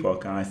against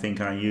Pupok, I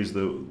think I used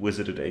the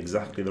wizard at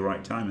exactly the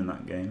right time in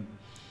that game.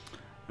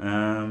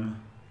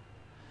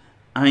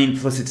 I mean,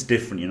 plus it's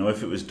different, you know.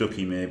 If it was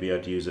Ducky, maybe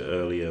I'd use it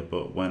earlier.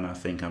 But when I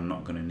think I'm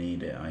not going to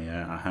need it, I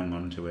hang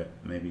on to it.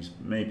 Maybe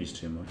it's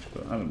too much,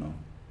 but I don't know.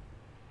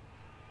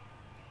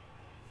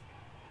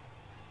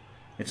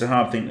 It's a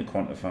hard thing to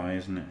quantify,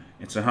 isn't it?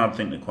 It's a hard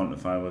thing to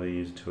quantify whether you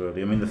use it too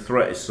early. I mean, the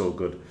threat is so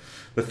good.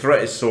 The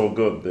threat is so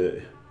good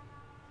that,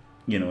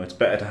 you know, it's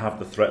better to have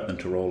the threat than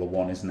to roll a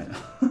 1, isn't it?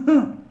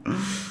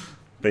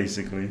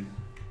 Basically.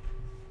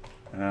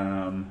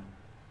 And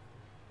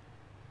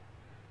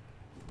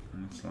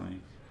it's like, I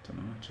don't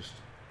know, it's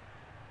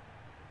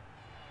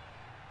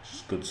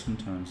just good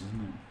sometimes,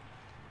 isn't it?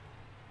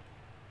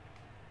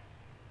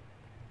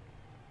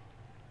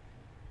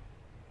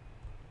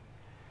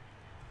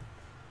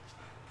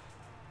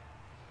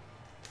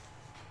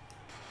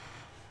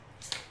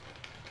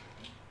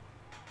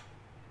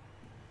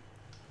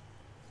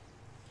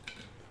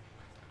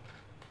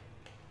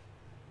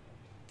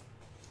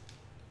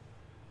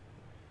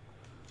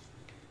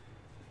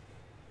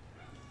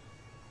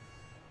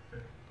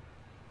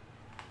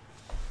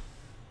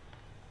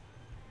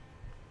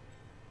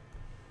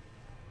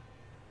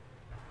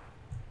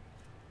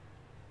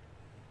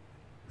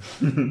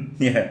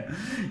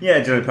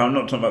 yeah, Jelly Pal, I'm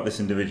not talking about this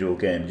individual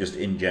game, just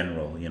in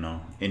general, you know,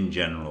 in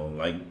general.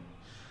 Like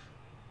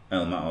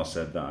Elmator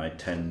said, that I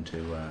tend to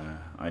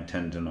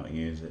not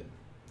use it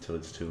till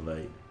it's too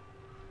late.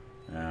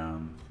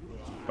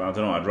 But I don't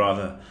know. I'd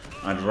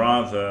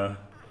rather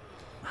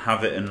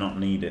have it and not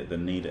need it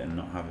than need it and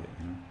not have it.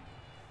 You know.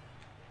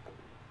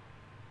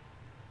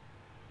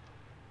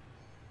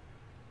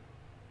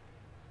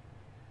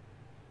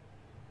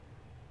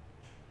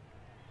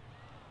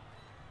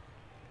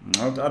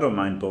 I don't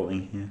mind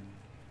bolting here.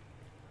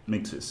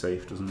 Makes it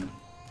safe, doesn't it?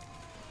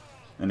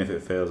 And if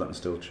it fails, I can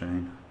still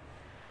chain.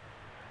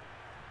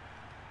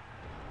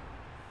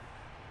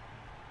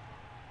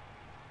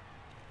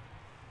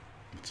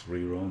 It's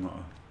reroll,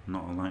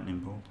 not a lightning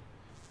bolt.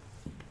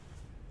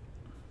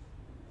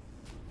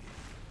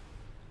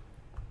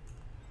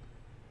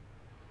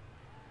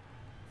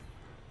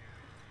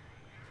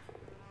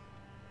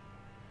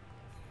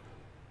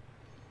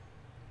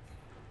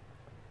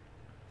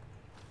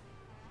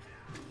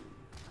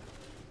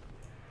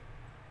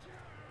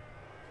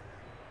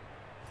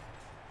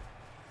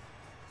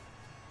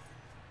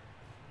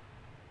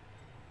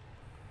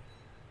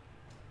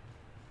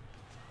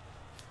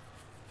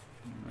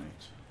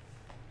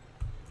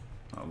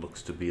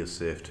 Looks to be a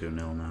safe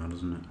 2-0 now,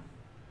 doesn't it?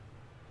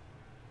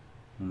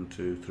 1,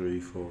 2, 3,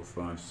 4,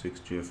 5, 6,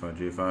 GFI,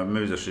 GFI.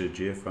 Maybe I should have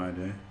GFI'd,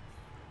 eh?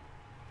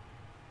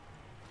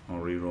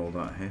 Or re-roll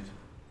that hit.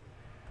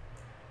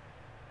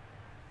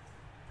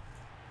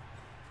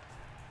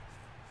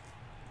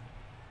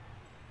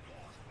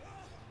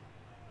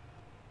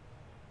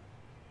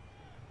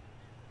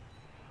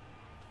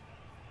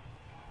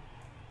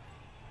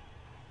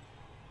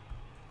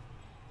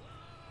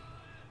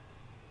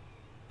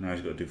 Now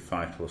he's got to do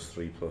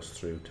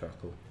 5+3/3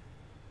 tackle.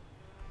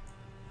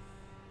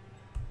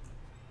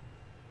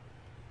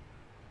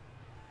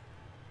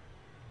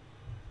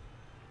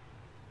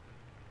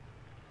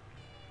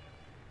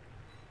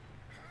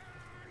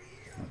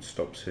 That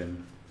stops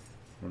him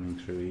running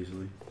through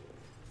easily.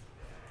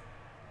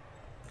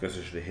 Guess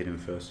I should have hit him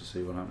first to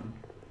see what happened.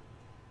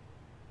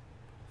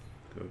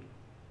 Good.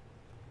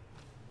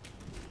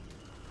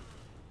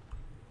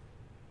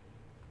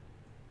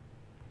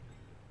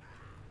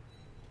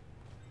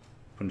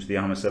 Punch the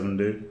armor 7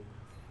 dude.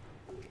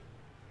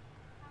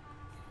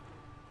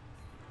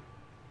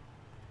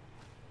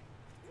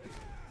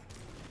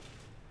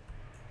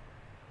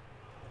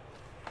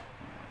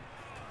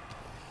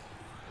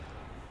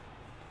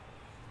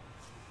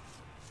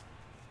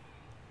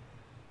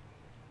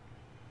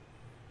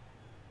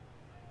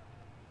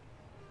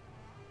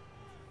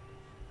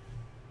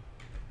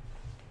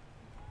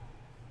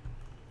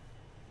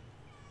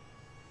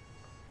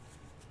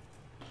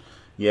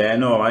 Yeah,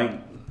 no,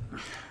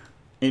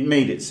 it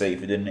made it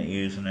safer, didn't it,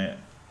 using it?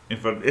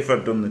 If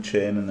I'd done the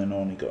chain and then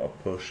only got a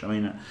push. I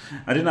mean,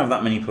 I didn't have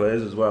that many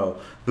players as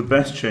well. The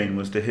best chain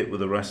was to hit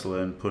with a wrestler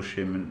and push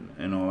him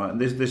and all that.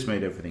 This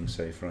made everything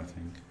safer, I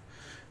think.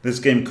 This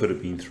game could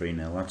have been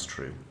 3-0, that's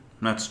true.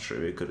 That's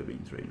true, it could have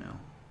been 3-0.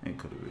 It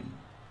could have been.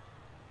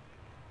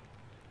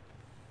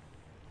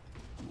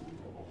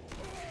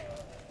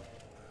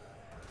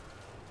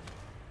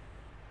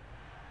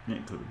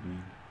 It could have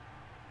been.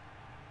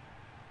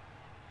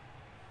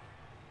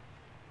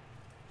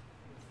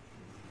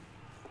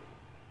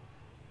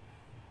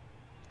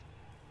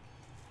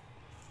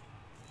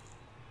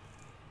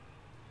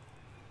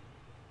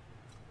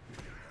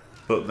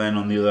 But then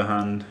on the other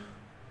hand,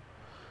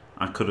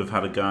 I could have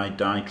had a guy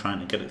die trying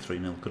to get it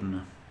 3-0, couldn't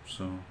I?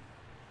 So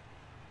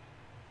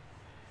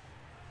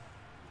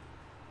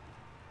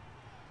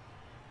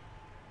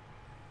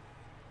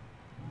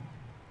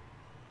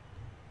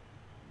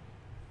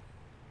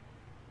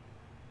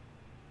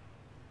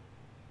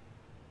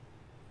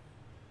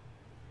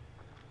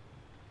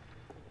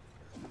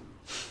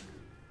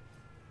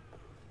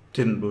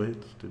didn't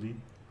blitz, did he?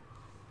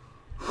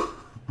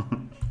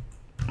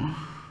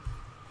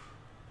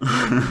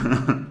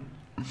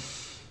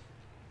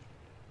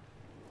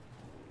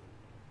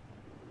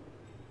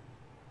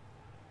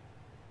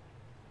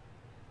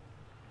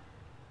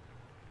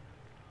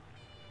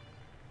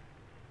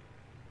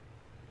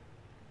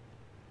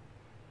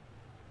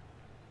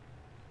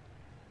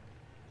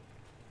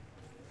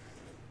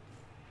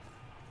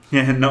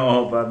 Yeah, not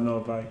all bad,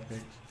 no bad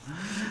kicks.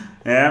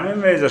 Yeah, I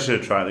mean, maybe I should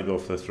have tried to go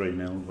for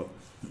 3-0, but.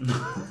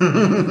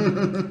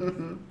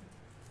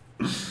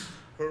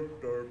 Herp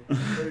derp,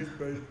 base,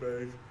 base,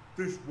 base.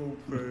 This won't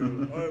fail.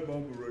 I'm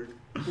on the right.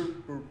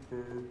 Burp, burp,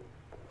 burp.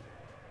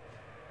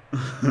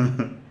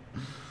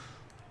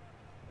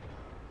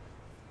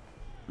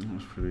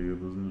 That's pretty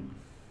good, wasn't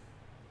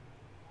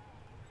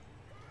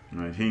it?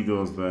 Right, he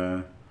goes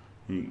there.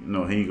 He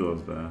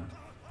goes there.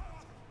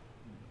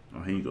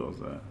 Oh, he goes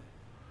there.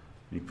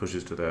 He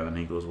pushes to there, and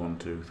he goes 1,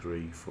 2,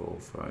 3, 4,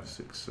 5,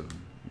 6, 7.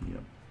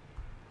 Yep.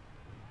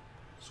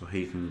 So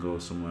he can go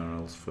somewhere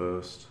else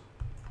first.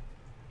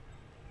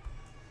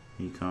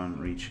 He can't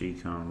reach, he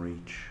can't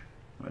reach.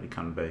 Well, he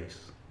can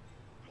base.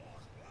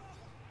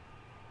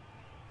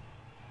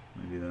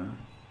 Maybe there.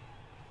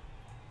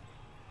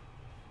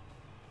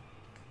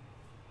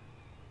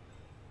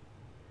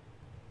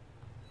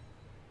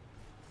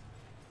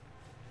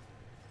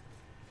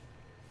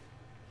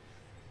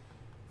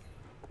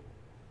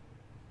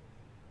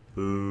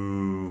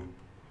 Boo.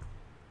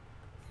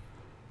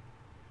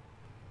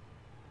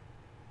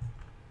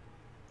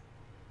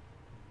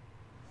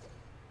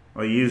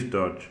 I used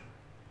dodge.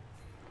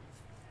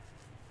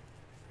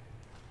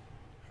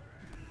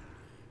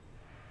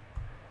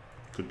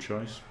 Good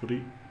choice,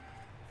 buddy.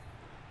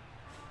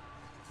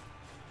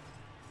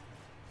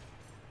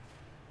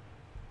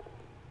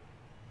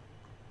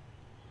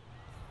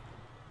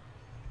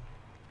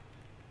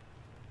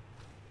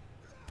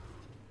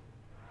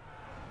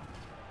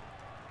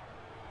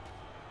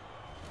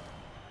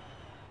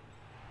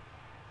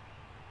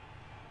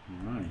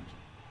 Right.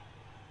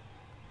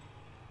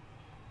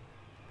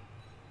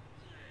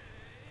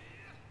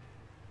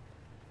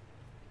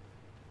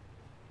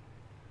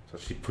 So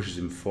she pushes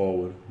him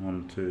forward.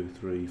 1, 2,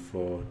 3,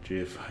 4,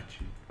 GFI.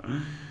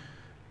 I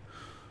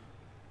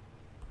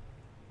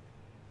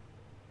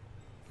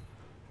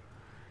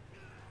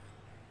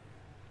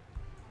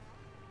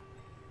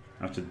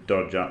have to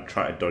dodge out,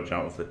 try to dodge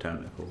out of the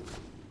tentacles.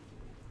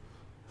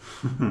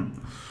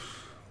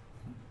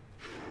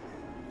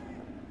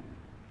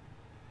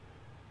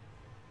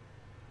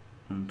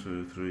 1,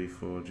 2, 3,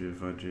 4,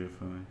 GFI,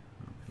 GFI.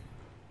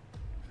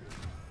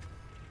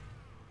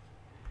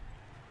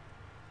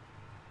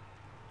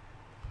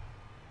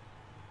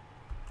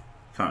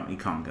 He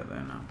can't get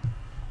there now.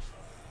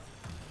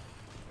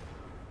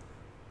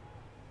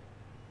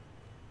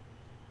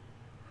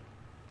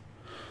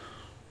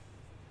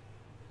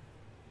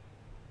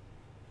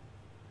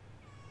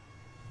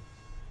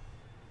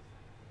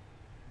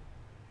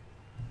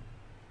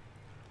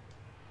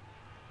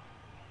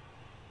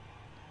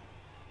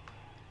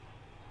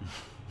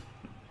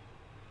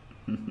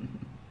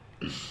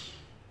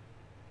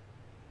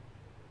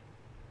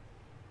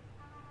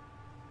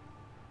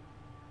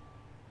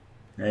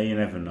 Yeah, you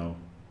never know.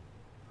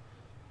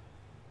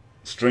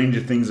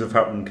 Stranger things have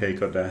happened,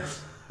 Cake or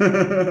Death.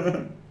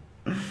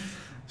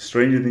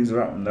 Stranger things have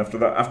happened after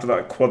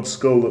that quad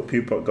skull that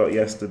Pupot got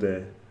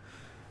yesterday.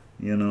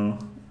 You know,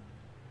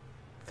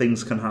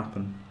 things can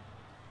happen,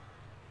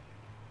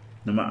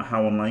 no matter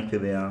how unlikely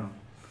they are.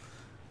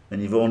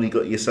 And you've only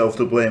got yourself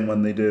to blame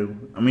when they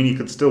do. I mean, you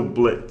could still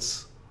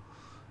blitz,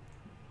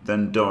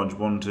 then dodge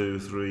 1, 2,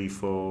 3,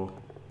 4,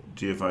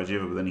 GFI,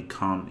 GFI, but then he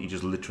can't. He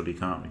just literally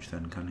can't reach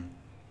then, can he?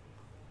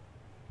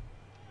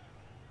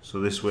 So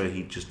this way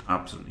he just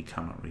absolutely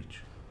cannot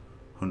reach.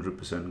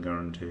 100%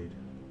 guaranteed.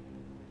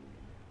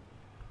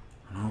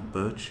 And oh,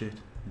 bird shit.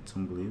 It's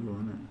unbelievable,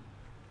 isn't it?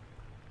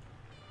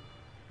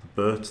 The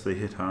birds, they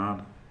hit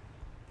hard.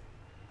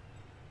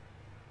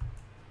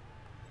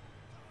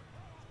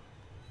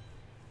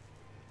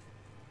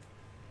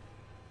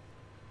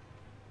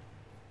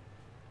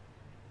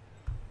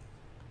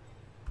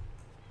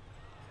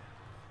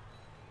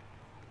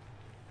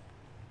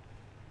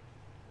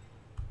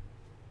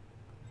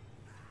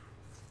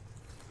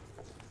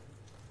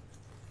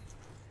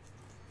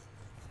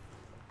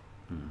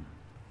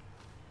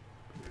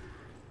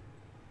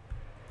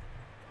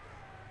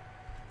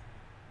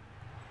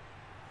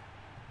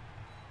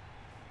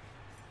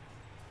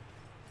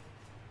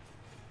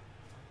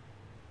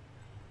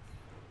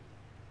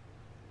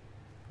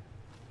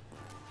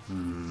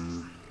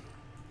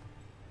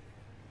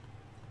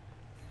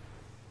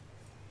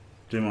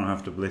 Didn't want to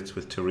have to blitz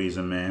with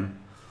Theresa Main.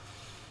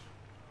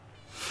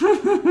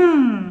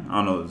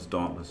 Oh no, it's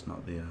Dauntless,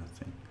 not the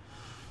thing.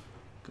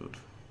 Good.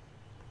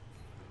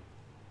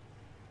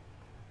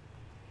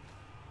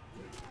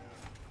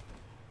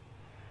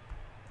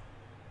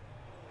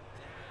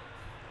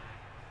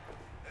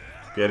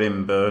 Get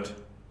him, bird.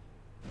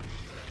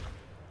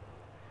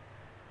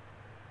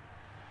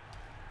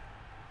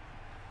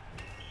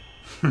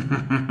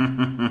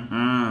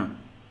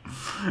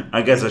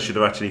 I guess I should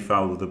have actually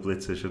fouled with the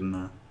blitzer, shouldn't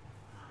I?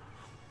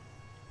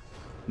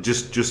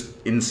 Just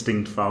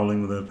instinct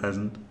fouling with a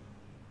peasant.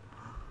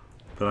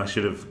 But I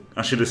should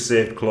have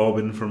saved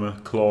Clawbin from a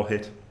claw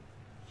hit.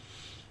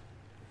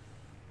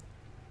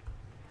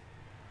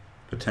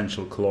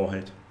 Potential claw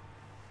hit.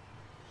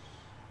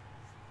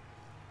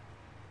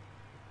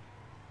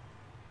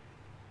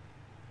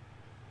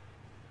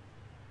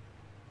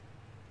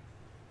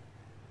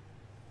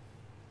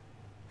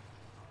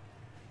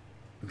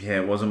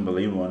 Yeah, it was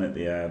unbelievable, wasn't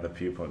it? The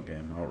Pewpot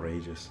game,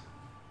 outrageous.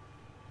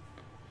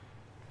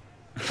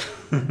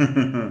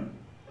 That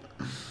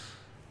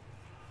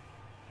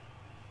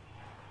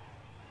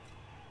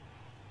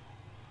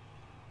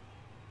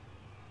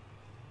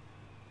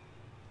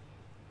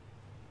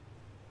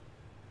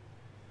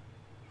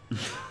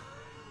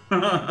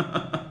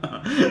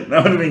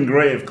would have been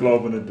great if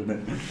Clawbin had done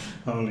it.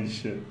 Holy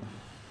shit.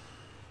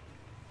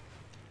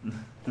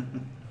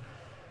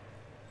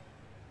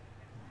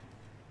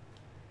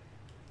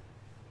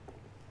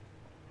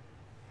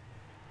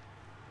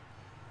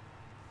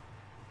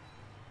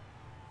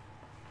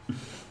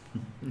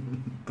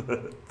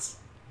 But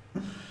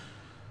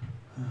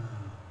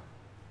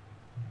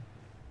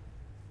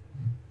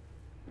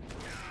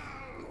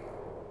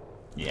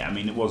yeah, I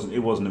mean it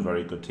wasn't a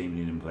very good team.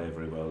 He didn't play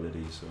very well, did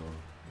he? So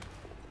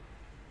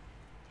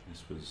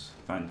this was,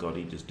 thank God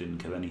he just didn't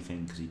kill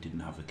anything because he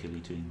didn't have a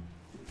killy team.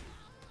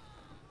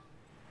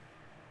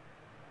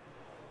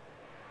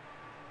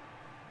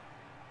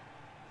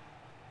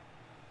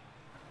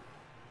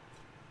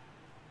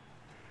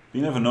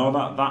 You never know,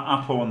 that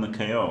Apo on the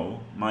KO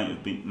might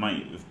have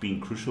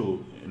been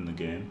crucial in the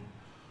game,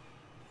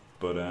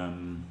 but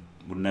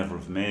would never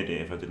have made it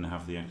if I didn't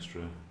have the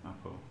extra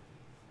Apo.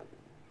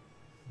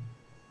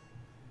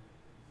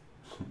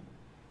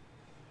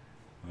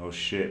 Oh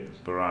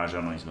shit, Barrage, I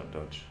know he's got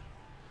dodge.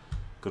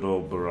 Good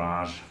old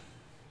Barrage.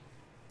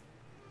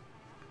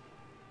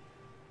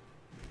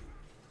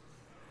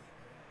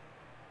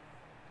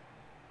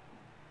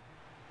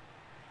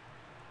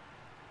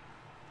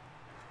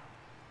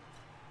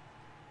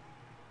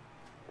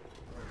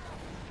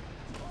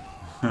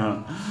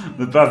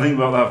 The bad thing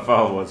about that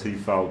foul was he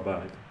fouled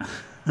back.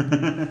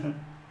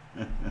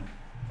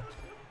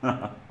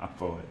 I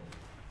thought it.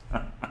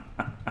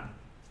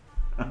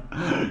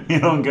 You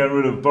don't get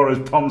rid of Boris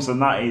Thompson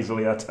that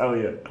easily, I tell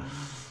you.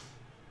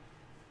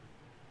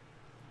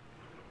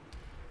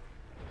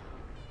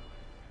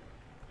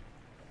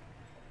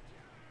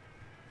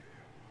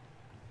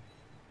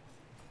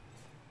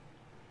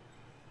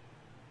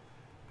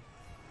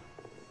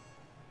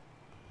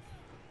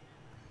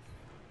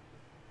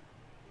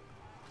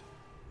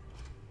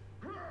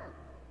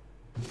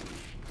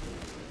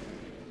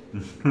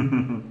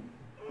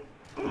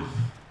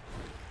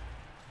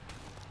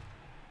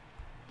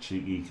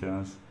 Cheeky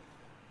Kaz.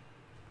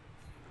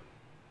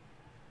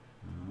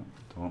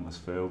 Dauntless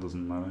fail,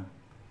 doesn't matter.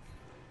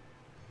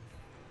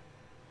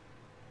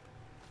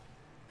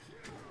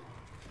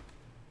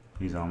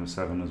 He's armor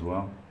 7 as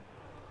well.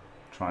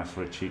 Try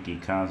for a cheeky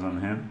Kaz on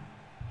him.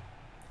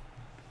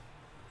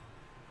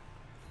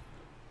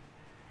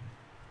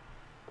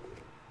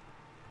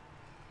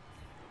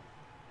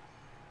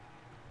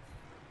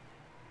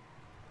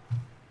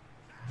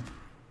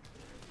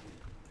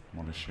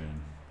 What a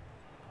shame.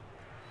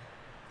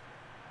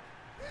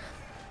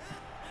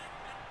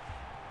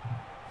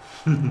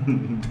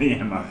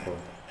 BM Apple.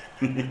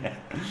 Yeah.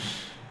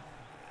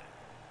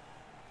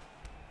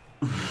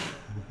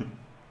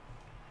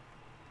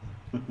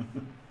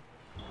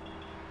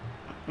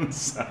 That's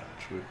so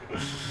true.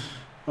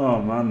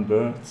 Oh man,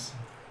 birds.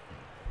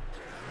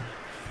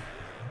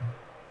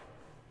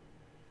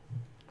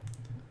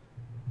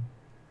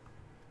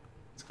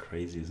 It's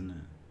crazy, isn't it?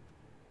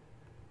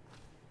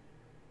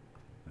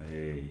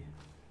 Hey.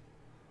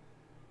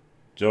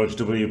 George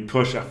W.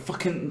 Push. I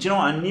fucking. Do you know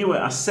what? I knew it.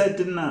 I said,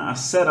 didn't I? I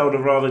said I would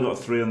have rather got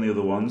 3 on the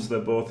other ones. They're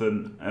both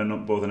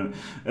not both an.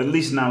 At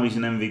least now he's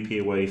an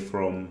MVP away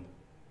from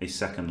a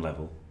 2nd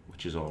level,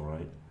 which is all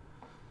right.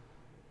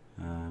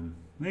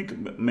 They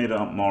made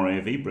up more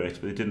AV breaks,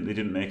 but they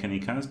didn't make any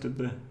Kaz, did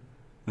they?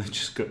 They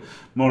just got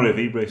more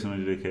AV breaks than I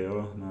did a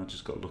KO. No, I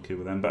just got lucky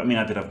with them. But I mean,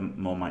 I did have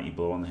more Mighty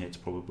Blow on the hits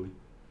probably.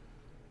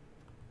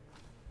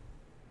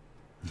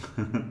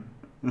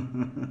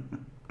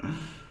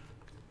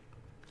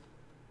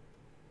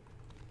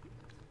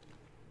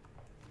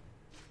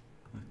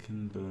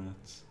 Fucking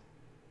birds.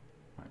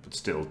 Right, but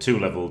still, two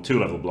level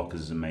blockers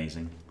is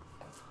amazing.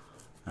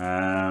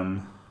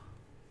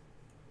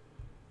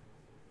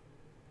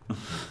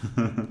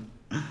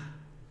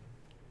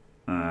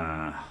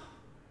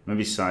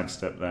 Maybe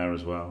sidestep there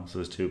as well. So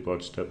there's 2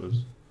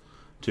 bloodsteppers.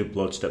 2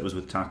 bloodsteppers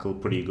with tackle,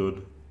 pretty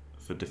good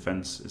for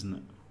defense, isn't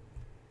it?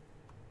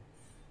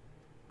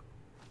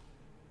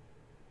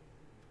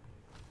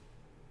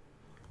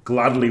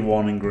 Gladly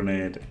warning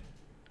grenade.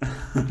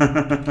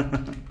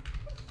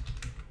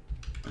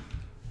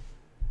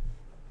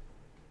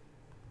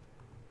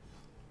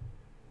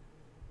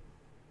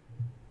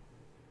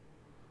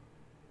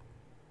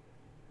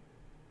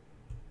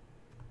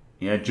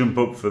 Yeah, jump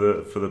up for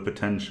the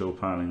potential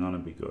piling on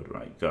would be good.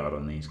 Right, guard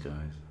on these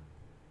guys.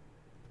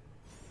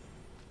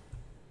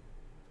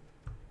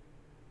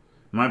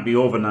 Might be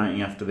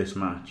overnighting after this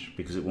match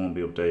because it won't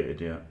be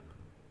updated yet.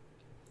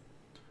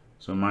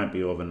 So it might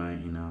be over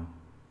 90 now.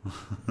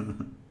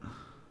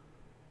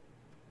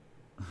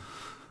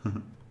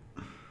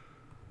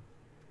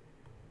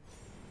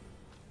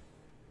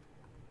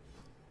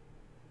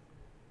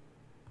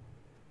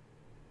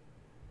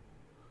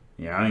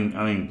 Yeah,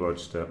 I think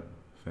bloodstep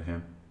for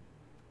him.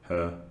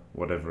 Her,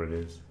 whatever it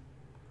is.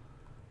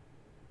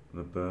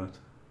 The bird.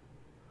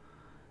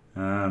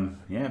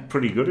 Yeah,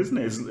 pretty good, isn't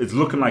it? It's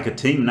looking like a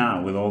team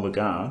now with all the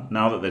guard.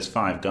 Now that there's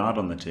 5 guard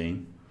on the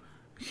team.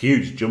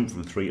 Huge jump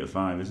from 3 to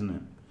 5, isn't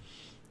it?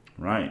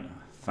 Right.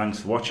 Thanks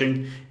for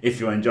watching. If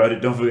you enjoyed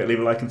it, don't forget to leave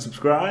a like and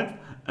subscribe.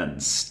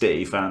 And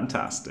stay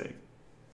fantastic.